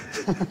that. Yeah.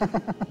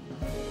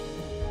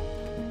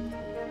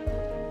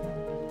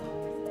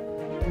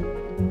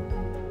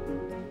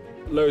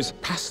 Lois,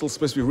 pastel's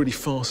supposed to be a really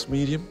fast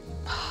medium,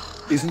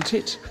 isn't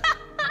it?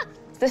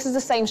 This is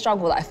the same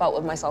struggle that I felt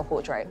with my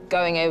self-portrait.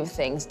 Going over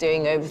things,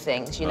 doing over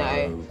things, you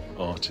know.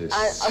 Oh,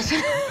 artists.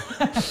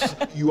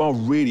 You are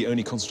really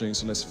only concentrating on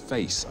Celeste's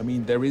face. I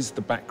mean, there is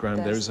the background,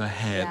 there is her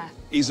hair. yeah.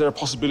 Is there a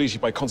possibility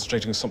by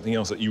concentrating on something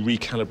else that you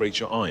recalibrate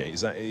your eye?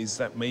 Is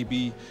that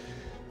maybe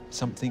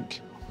something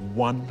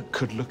one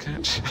could look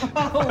at?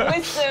 Oh,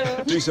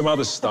 wisdom. Do some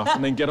other stuff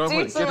and then get on with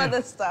it. Do some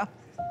other stuff.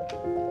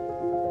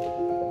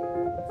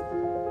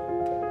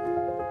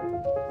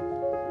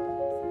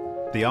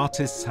 The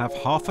artists have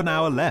half an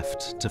hour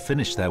left to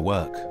finish their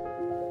work.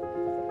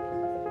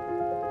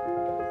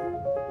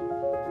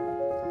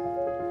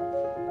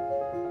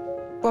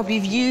 Bob,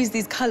 you've used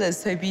these colours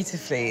so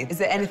beautifully. Is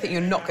there anything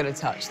you're not going to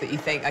touch that you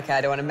think, OK,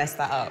 I don't want to mess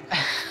that up?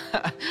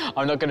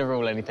 I'm not going to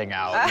rule anything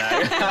out,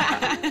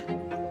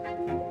 no.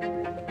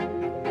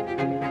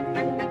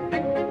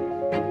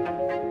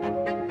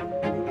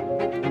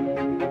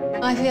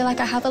 I feel like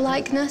I have a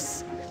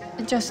likeness,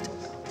 just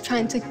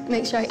trying to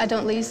make sure I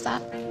don't lose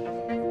that.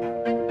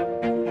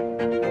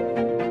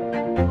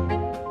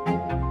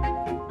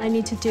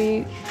 need to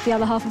do the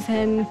other half of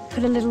him,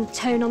 put a little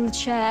tone on the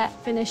chair,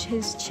 finish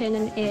his chin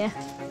and ear.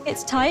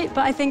 It's tight,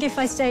 but I think if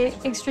I stay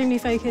extremely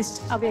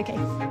focused, I'll be okay.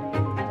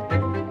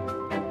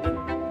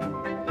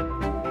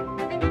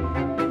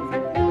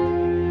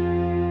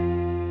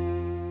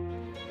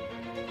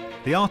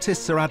 The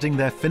artists are adding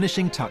their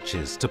finishing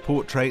touches to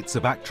portraits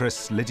of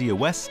actress Lydia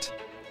West,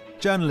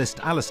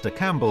 journalist Alastair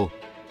Campbell,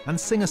 and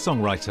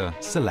singer-songwriter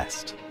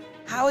Celeste.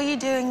 How are you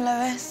doing,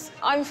 Lois?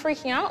 I'm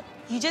freaking out.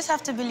 You just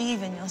have to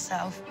believe in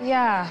yourself.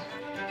 Yeah.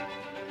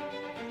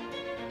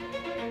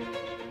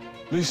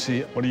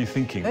 Lucy, what are you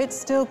thinking? It's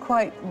still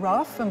quite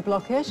rough and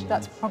blockish.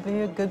 That's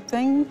probably a good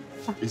thing.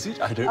 Is it?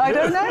 I don't know. I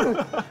don't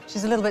know.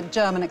 She's a little bit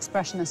German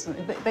expressionist,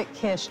 a bit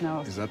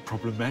Kirschner. Is that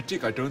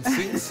problematic? I don't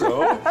think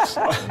so.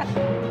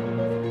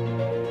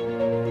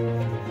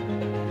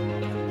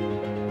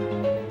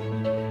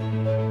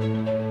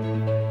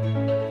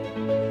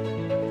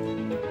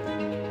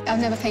 I've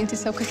never painted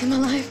so quick in my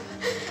life.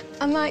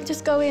 I might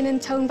just go in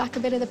and tone back a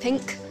bit of the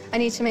pink. I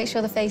need to make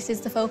sure the face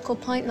is the focal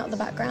point, not the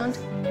background.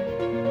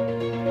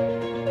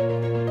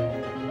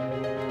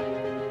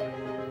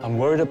 I'm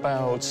worried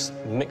about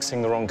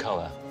mixing the wrong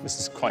colour. This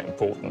is quite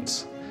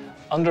important.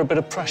 Under a bit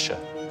of pressure.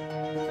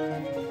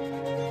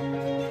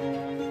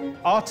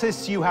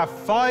 Artists, you have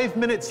 5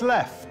 minutes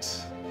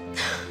left.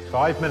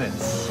 5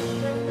 minutes.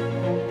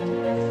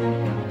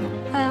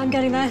 I'm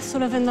getting there,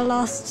 sort of in the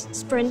last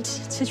sprint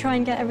to try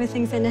and get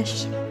everything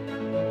finished.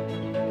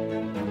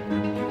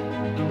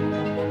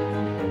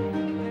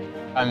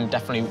 I'm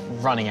definitely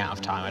running out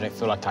of time. I don't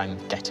feel like I'm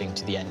getting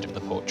to the end of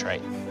the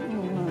portrait.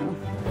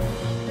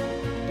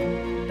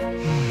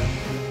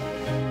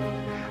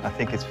 I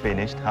think it's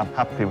finished. I'm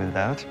happy with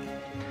that.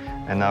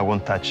 And I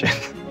won't touch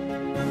it.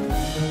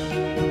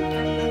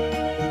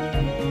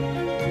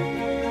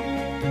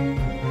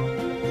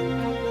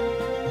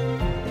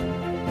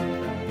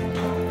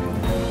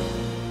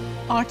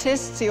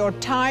 Artists, your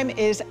time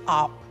is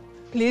up.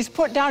 Please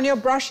put down your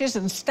brushes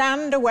and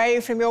stand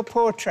away from your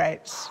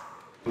portraits.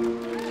 Oh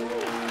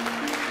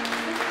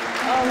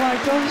my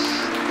gosh,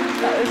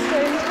 that was so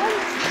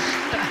intense.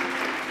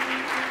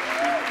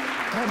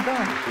 Well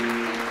done.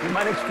 You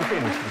managed to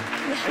finish.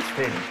 It's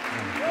finished.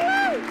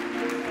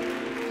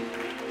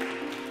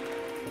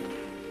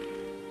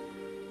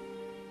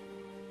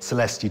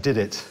 Celeste, you did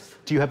it.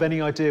 Do you have any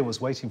idea what's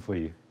waiting for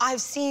you?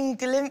 I've seen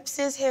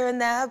glimpses here and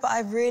there, but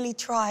I've really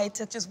tried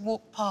to just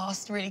walk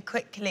past really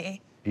quickly.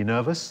 Are you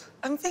nervous?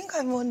 I think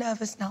I'm more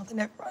nervous now than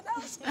everyone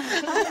else.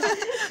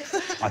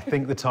 I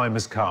think the time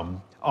has come.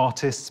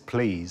 Artists,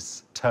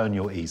 please turn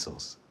your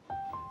easels.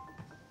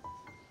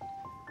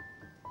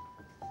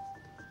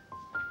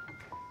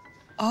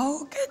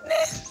 Oh,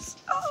 goodness.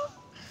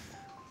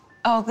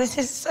 Oh, this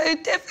is so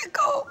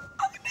difficult.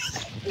 Oh,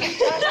 no.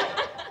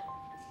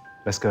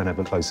 Let's go and have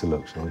a closer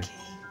look, shall we?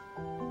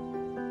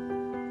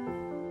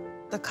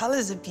 The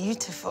colours are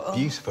beautiful.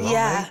 Beautiful, aren't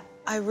yeah, they?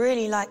 I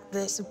really like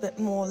this a bit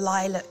more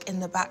lilac in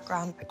the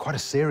background. Quite a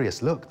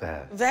serious look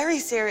there. Very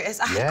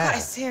serious. I have quite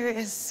a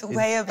serious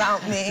way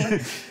about me.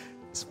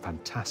 It's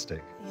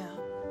fantastic. Yeah.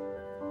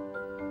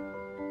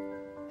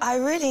 I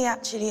really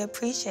actually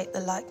appreciate the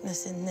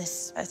likeness in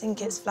this. I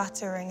think it's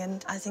flattering,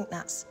 and I think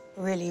that's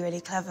really,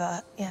 really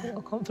clever. Yeah.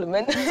 A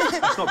compliment.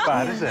 It's not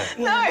bad, is it?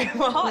 No,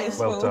 my heart is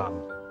Well full.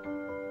 done.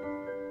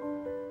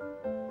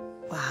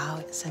 Wow,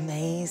 it's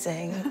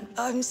amazing.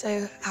 I'm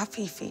so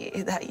happy for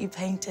you that you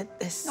painted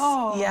this.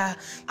 Oh. Yeah,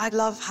 I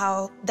love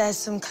how there's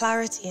some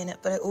clarity in it,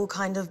 but it all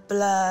kind of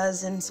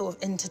blurs and sort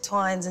of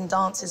intertwines and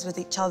dances with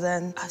each other,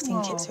 and I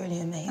think it's really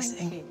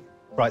amazing.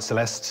 Right,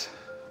 Celeste.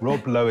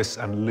 Rob, Lois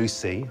and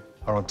Lucy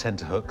are on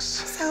tenterhooks.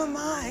 So am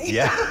I.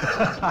 Yeah.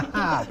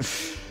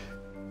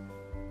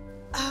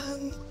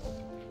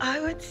 I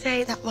would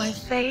say that my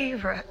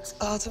favourite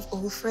out of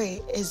all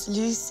three is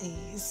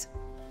Lucy's.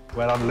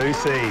 Well done,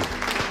 Lucy.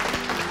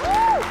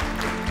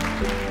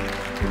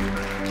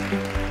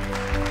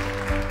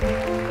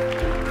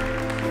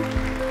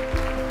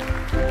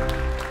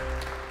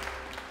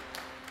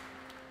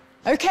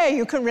 OK,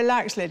 you can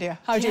relax, Lydia.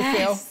 How do you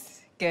feel?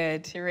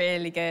 Good,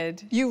 really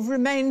good. You've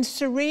remained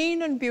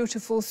serene and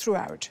beautiful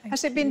throughout.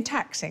 Has it been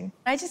taxing?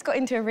 I just got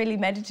into a really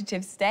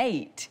meditative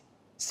state.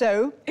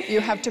 So,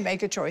 you have to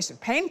make a choice of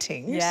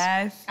paintings.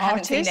 Yes, I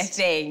haven't seen a Artists,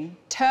 thing.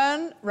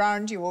 turn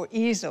round your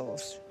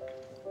easels.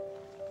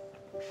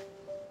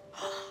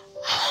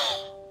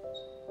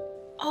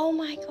 Oh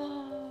my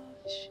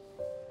gosh.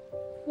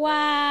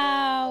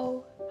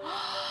 Wow.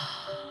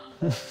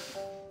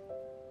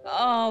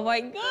 Oh my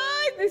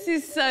God, this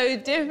is so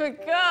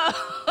difficult.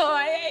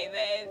 I hate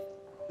this.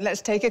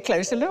 Let's take a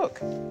closer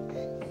look.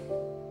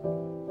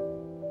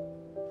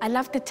 I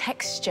love the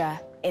texture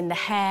in the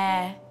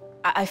hair.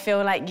 I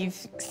feel like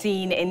you've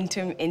seen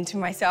into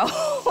myself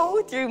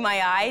through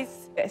my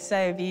eyes. It's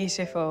so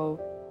beautiful.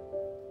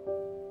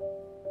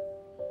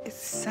 It's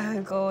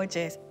so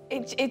gorgeous.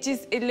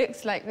 It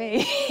looks like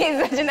me.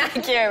 It's such an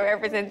accurate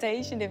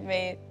representation of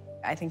me.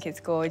 I think it's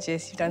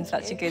gorgeous. You've done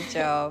such a good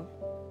job.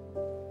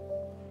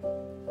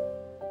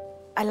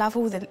 I love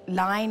all the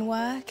line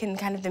work and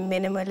kind of the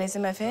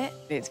minimalism of it.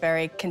 It's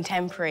very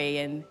contemporary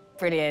and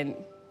brilliant.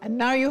 And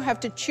now you have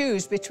to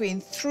choose between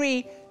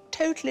 3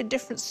 totally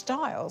different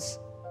styles.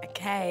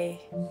 Okay.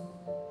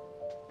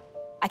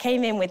 I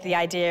came in with the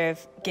idea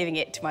of giving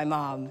it to my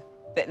mum,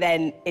 but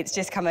then it's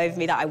just come over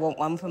me that I want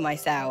one for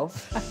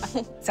myself.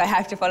 So I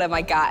have to follow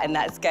my gut, and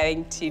that's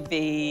going to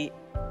be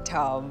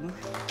Tom.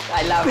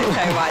 I love it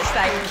so much,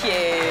 thank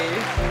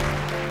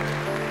you.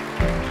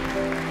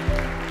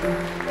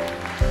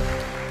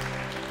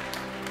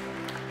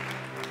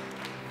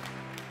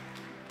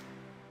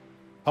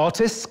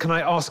 Artists, can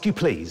I ask you,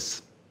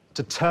 please,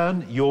 to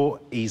turn your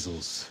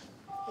easels?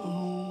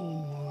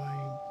 Oh, my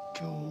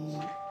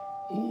God.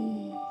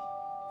 Oh,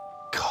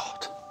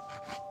 God.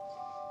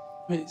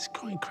 I mean, it's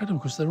quite incredible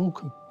because they're all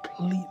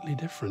completely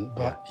different,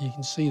 but you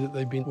can see that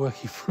they've been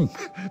working from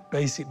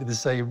basically the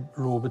same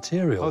raw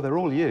material. Oh, they're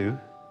all you.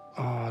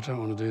 Oh, I don't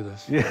want to do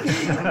this.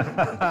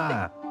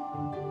 Yeah.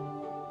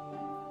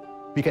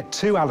 You get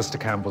 2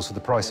 Alastair Campbells for the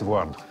price of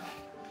 1.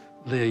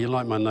 Leah, you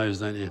like my nose,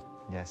 don't you?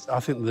 Yes. I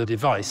think the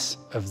device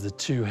of the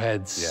 2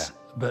 heads,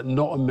 but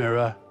not a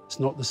mirror, it's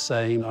not the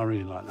same. I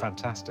really like that.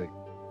 Fantastic.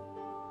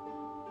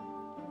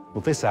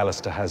 Well, this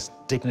Alastair has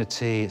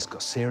dignity, it's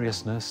got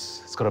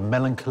seriousness, it's got a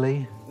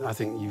melancholy. I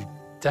think you've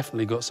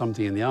definitely got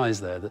something in the eyes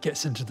there that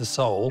gets into the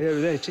soul.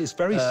 Yeah, it's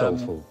very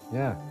soulful,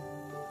 yeah.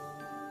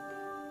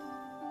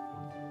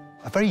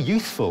 A very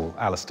youthful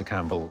Alastair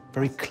Campbell,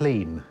 very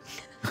clean.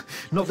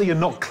 Not that you're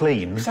not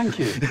clean. Thank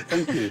you,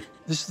 thank you.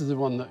 This is the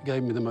one that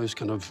gave me the most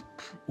kind of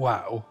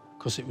wow,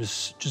 because it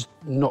was just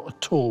not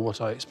at all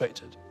what I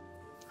expected.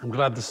 I'm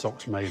glad the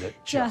socks made it.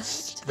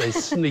 Just. They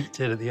sneaked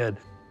in at the end.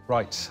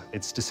 Right,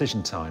 it's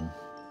decision time.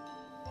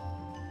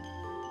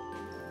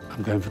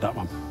 I'm going for that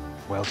one.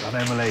 Well done,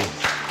 Emily.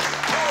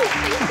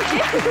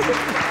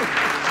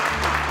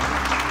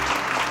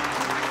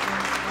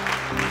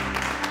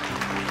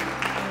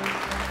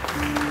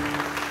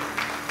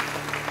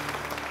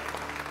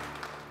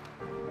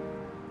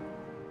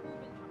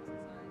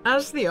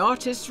 As the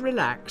artists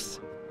relax,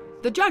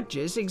 the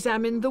judges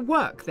examine the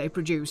work they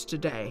produced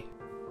today.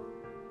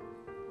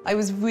 I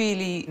was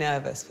really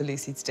nervous for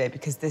Lucy today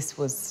because this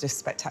was just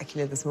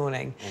spectacular this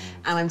morning.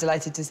 And I'm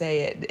delighted to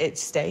say it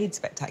stayed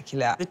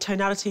spectacular. The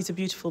tonalities are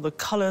beautiful, the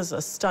colours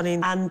are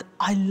stunning, and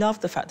I love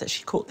the fact that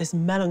she caught this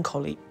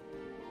melancholy.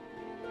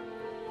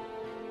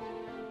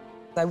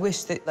 I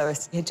wish that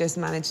Lois had just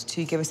managed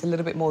to give us a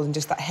little bit more than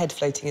just that head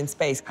floating in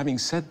space. Having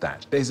said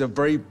that, there's a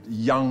very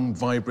young,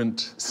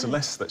 vibrant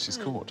Celeste that she's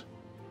caught.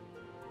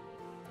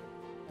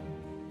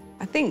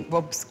 I think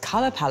Rob's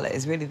colour palette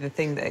is really the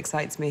thing that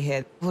excites me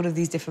here. All of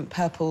these different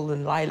purple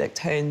and lilac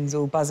tones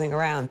all buzzing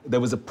around. There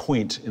was a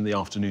point in the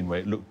afternoon where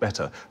it looked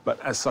better, but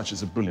as such,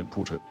 it's a brilliant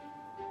portrait.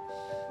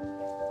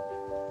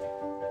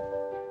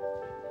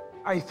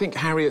 I think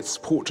Harriet's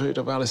portrait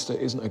of Alastair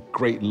isn't a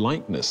great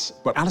likeness,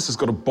 but Alastair's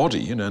got a body,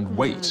 you know, and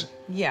weight.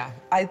 Yeah,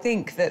 I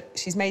think that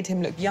she's made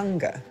him look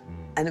younger,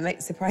 and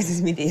it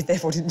surprises me that he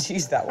therefore didn't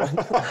choose that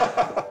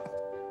one.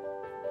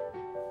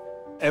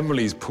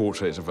 Emily's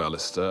portrait of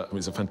Alastair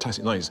is a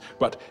fantastic likeness,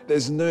 but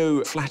there's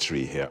no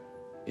flattery here.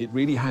 It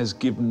really has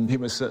given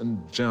him a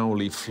certain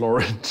jowly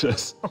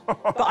floridness.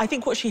 But I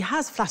think what she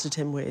has flattered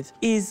him with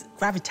is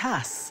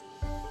gravitas.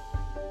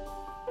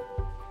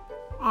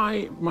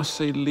 I must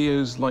say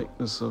Leo's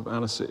likeness of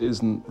Alastair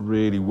isn't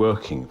really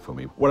working for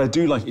me. What I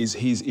do like is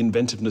his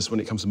inventiveness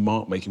when it comes to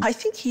mark making. I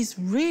think he's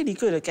really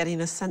good at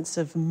getting a sense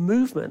of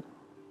movement.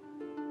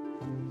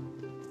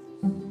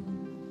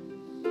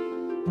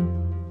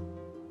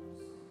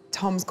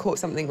 Tom's caught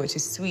something which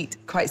is sweet,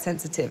 quite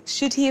sensitive.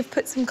 Should he have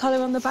put some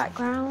colour on the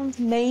background?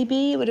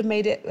 Maybe it would have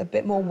made it a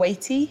bit more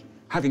weighty.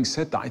 Having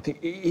said that, I think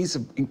it is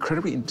an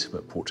incredibly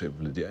intimate portrait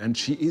of Lydia, and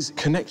she is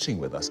connecting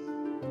with us.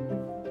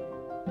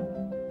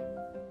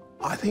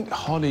 I think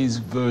Holly's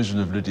version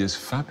of Lydia is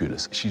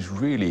fabulous. She's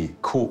really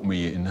caught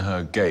me in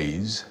her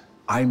gaze.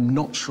 I'm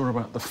not sure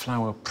about the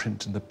flower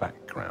print in the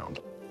background.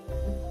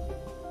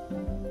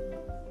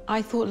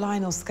 I thought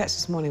Lionel's sketch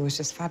this morning was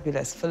just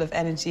fabulous, full of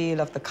energy,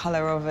 loved the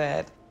colour of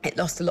it. It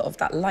lost a lot of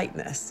that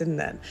lightness, didn't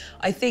it?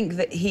 I think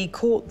that he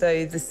caught,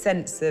 though, the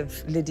sense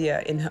of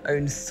Lydia in her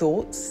own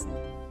thoughts.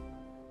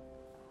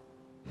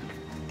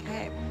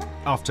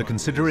 After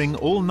considering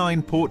all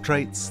 9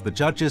 portraits, the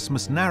judges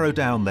must narrow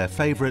down their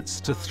favourites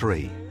to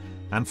 3.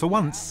 And for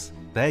once,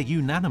 they're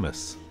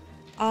unanimous.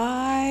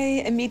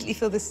 I immediately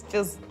feel this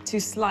feels too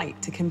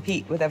slight to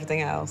compete with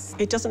everything else.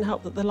 It doesn't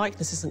help that the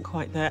likeness isn't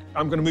quite there.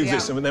 I'm going to move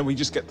this, and then we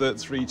just get the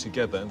 3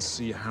 together and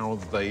see how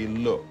they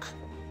look.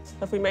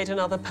 Have we made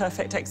another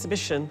perfect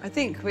exhibition? I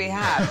think we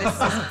have.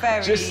 This is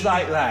very... Just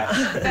like that.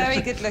 Very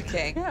good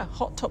looking. Yeah,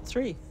 hot top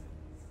 3.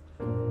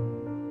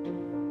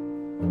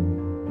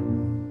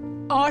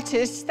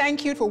 Artists,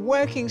 thank you for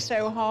working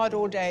so hard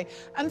all day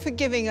and for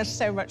giving us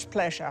so much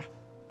pleasure.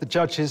 The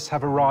judges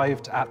have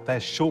arrived at their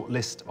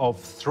shortlist of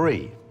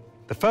 3.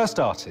 The first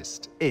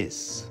artist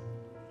is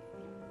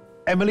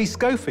Emily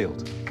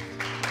Schofield.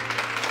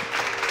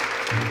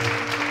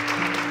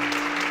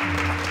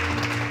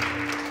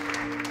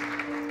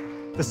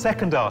 The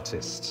second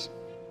artist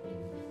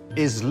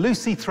is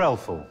Lucy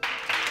Threlfall.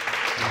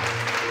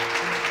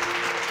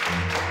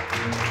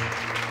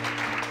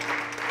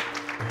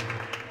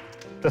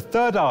 The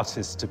third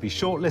artist to be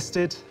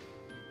shortlisted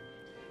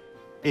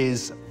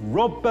is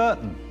Rob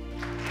Burton.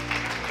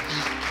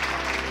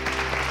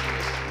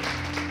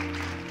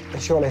 The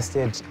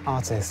shortlisted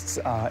artists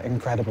are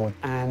incredible,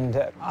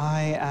 and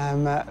I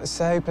am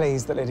so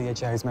pleased that Lydia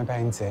chose my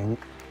painting.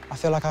 I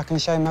feel like I can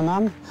show my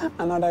mum,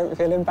 and I don't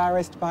feel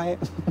embarrassed by it.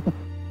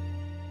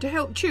 To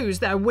help choose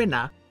their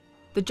winner,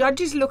 the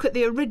judges look at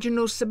the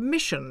original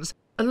submissions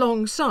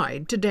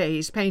alongside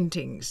today's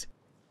paintings.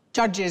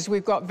 Judges,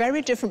 we've got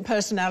very different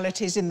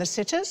personalities in the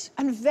sitters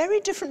and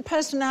very different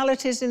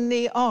personalities in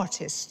the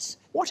artists.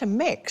 What a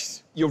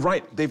mix. You're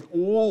right, they've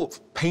all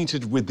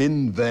painted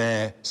within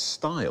their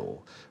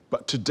style,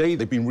 but today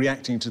they've been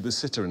reacting to the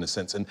sitter in a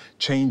sense and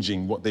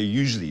changing what they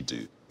usually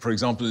do. For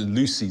example, in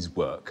Lucy's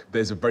work,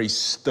 there's a very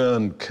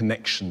stern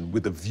connection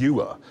with the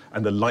viewer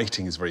and the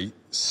lighting is very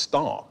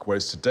stark,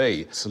 whereas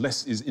today,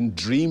 Celeste is in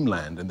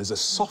dreamland and there's a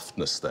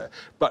softness there,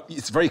 but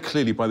it's very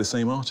clearly by the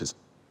same artist.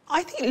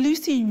 I think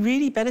Lucy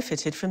really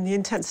benefited from the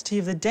intensity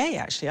of the day,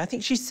 actually. I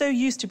think she's so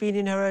used to being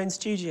in her own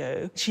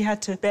studio, she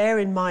had to bear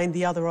in mind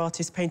the other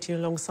artists painting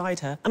alongside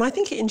her. And I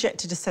think it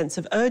injected a sense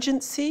of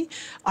urgency.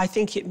 I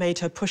think it made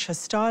her push her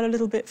style a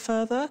little bit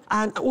further,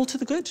 and all to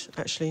the good,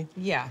 actually.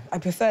 Yeah, I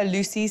prefer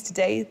Lucy's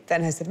today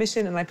than her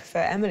submission, and I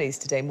prefer Emily's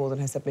today more than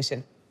her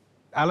submission.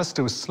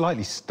 Alastair was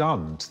slightly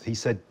stunned. He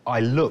said, I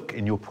look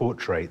in your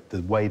portrait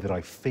the way that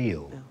I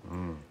feel.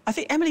 Yeah. I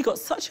think Emily got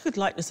such a good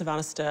likeness of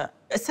Alastair.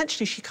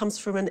 Essentially, she comes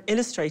from an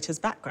illustrator's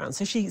background,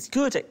 so she's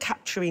good at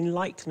capturing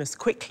likeness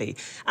quickly,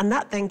 and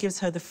that then gives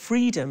her the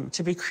freedom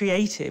to be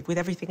creative with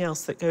everything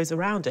else that goes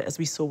around it, as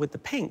we saw with the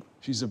pink.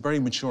 She's a very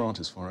mature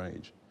artist for her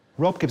age.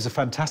 Rob gives a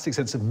fantastic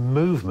sense of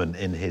movement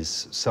in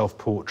his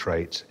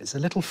self-portrait. It's a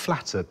little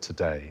flatter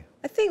today.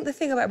 I think the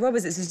thing about Rob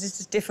is it's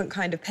just a different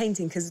kind of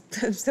painting because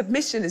the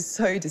submission is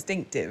so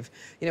distinctive.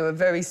 You know, a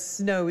very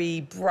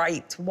snowy,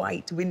 bright,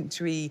 white,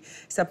 wintry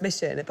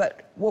submission.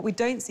 But what we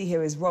don't see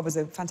here is Rob is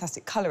a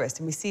fantastic colourist,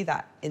 and we see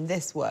that in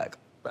this work.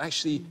 But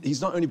actually,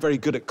 he's not only very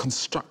good at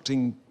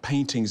constructing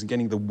paintings and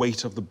getting the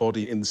weight of the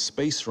body in the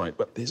space right,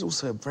 but there's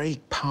also a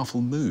very powerful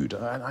mood,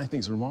 and I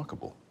think it's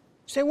remarkable.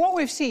 So what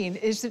we've seen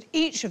is that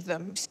each of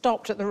them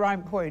stopped at the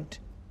right point.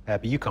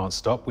 But you can't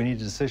stop. We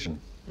need a decision.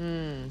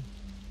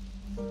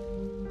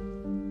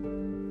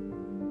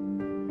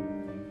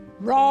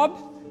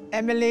 Rob,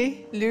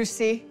 Emily,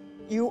 Lucy,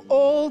 you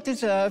all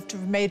deserve to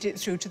have made it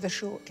through to the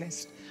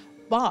shortlist.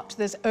 But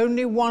there's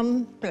only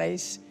one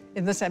place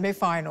in the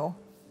semi-final.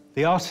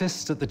 The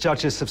artists that the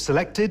judges have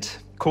selected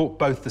caught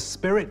both the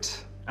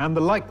spirit and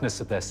the likeness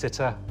of their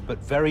sitter, but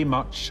very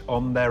much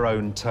on their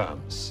own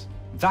terms.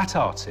 That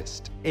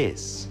artist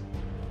is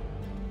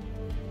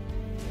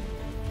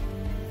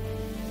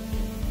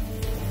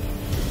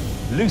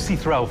Lucy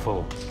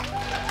Threlfall.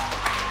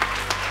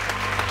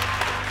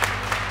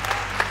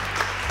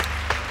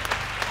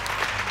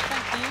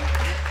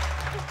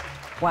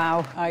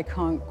 Wow, I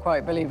can't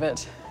quite believe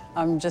it.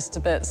 I'm just a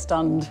bit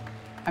stunned.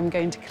 I'm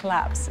going to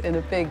collapse in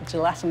a big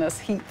gelatinous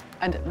heap,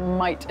 and it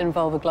might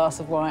involve a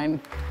glass of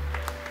wine.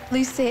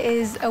 Lucy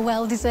is a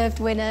well-deserved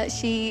winner.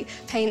 She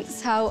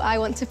paints how I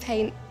want to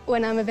paint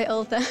when I'm a bit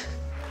older.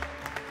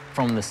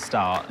 From the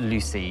start,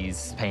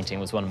 Lucy's painting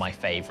was one of my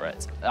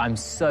favourites. I'm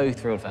so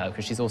thrilled for her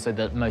because she's also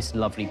the most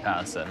lovely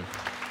person.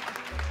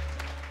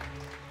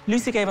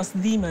 Lucy gave us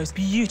the most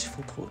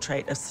beautiful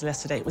portrait of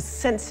Celeste today. It was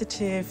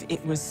sensitive,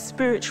 it was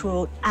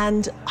spiritual,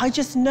 and I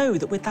just know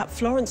that with that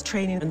Florence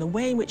training and the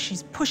way in which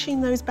she's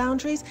pushing those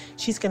boundaries,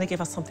 she's going to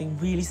give us something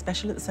really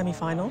special at the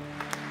semi-final.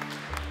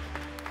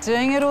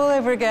 Doing it all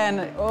over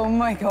again. Oh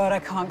my God, I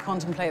can't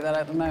contemplate that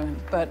at the moment.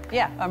 But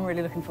yeah, I'm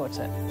really looking forward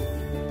to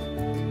it.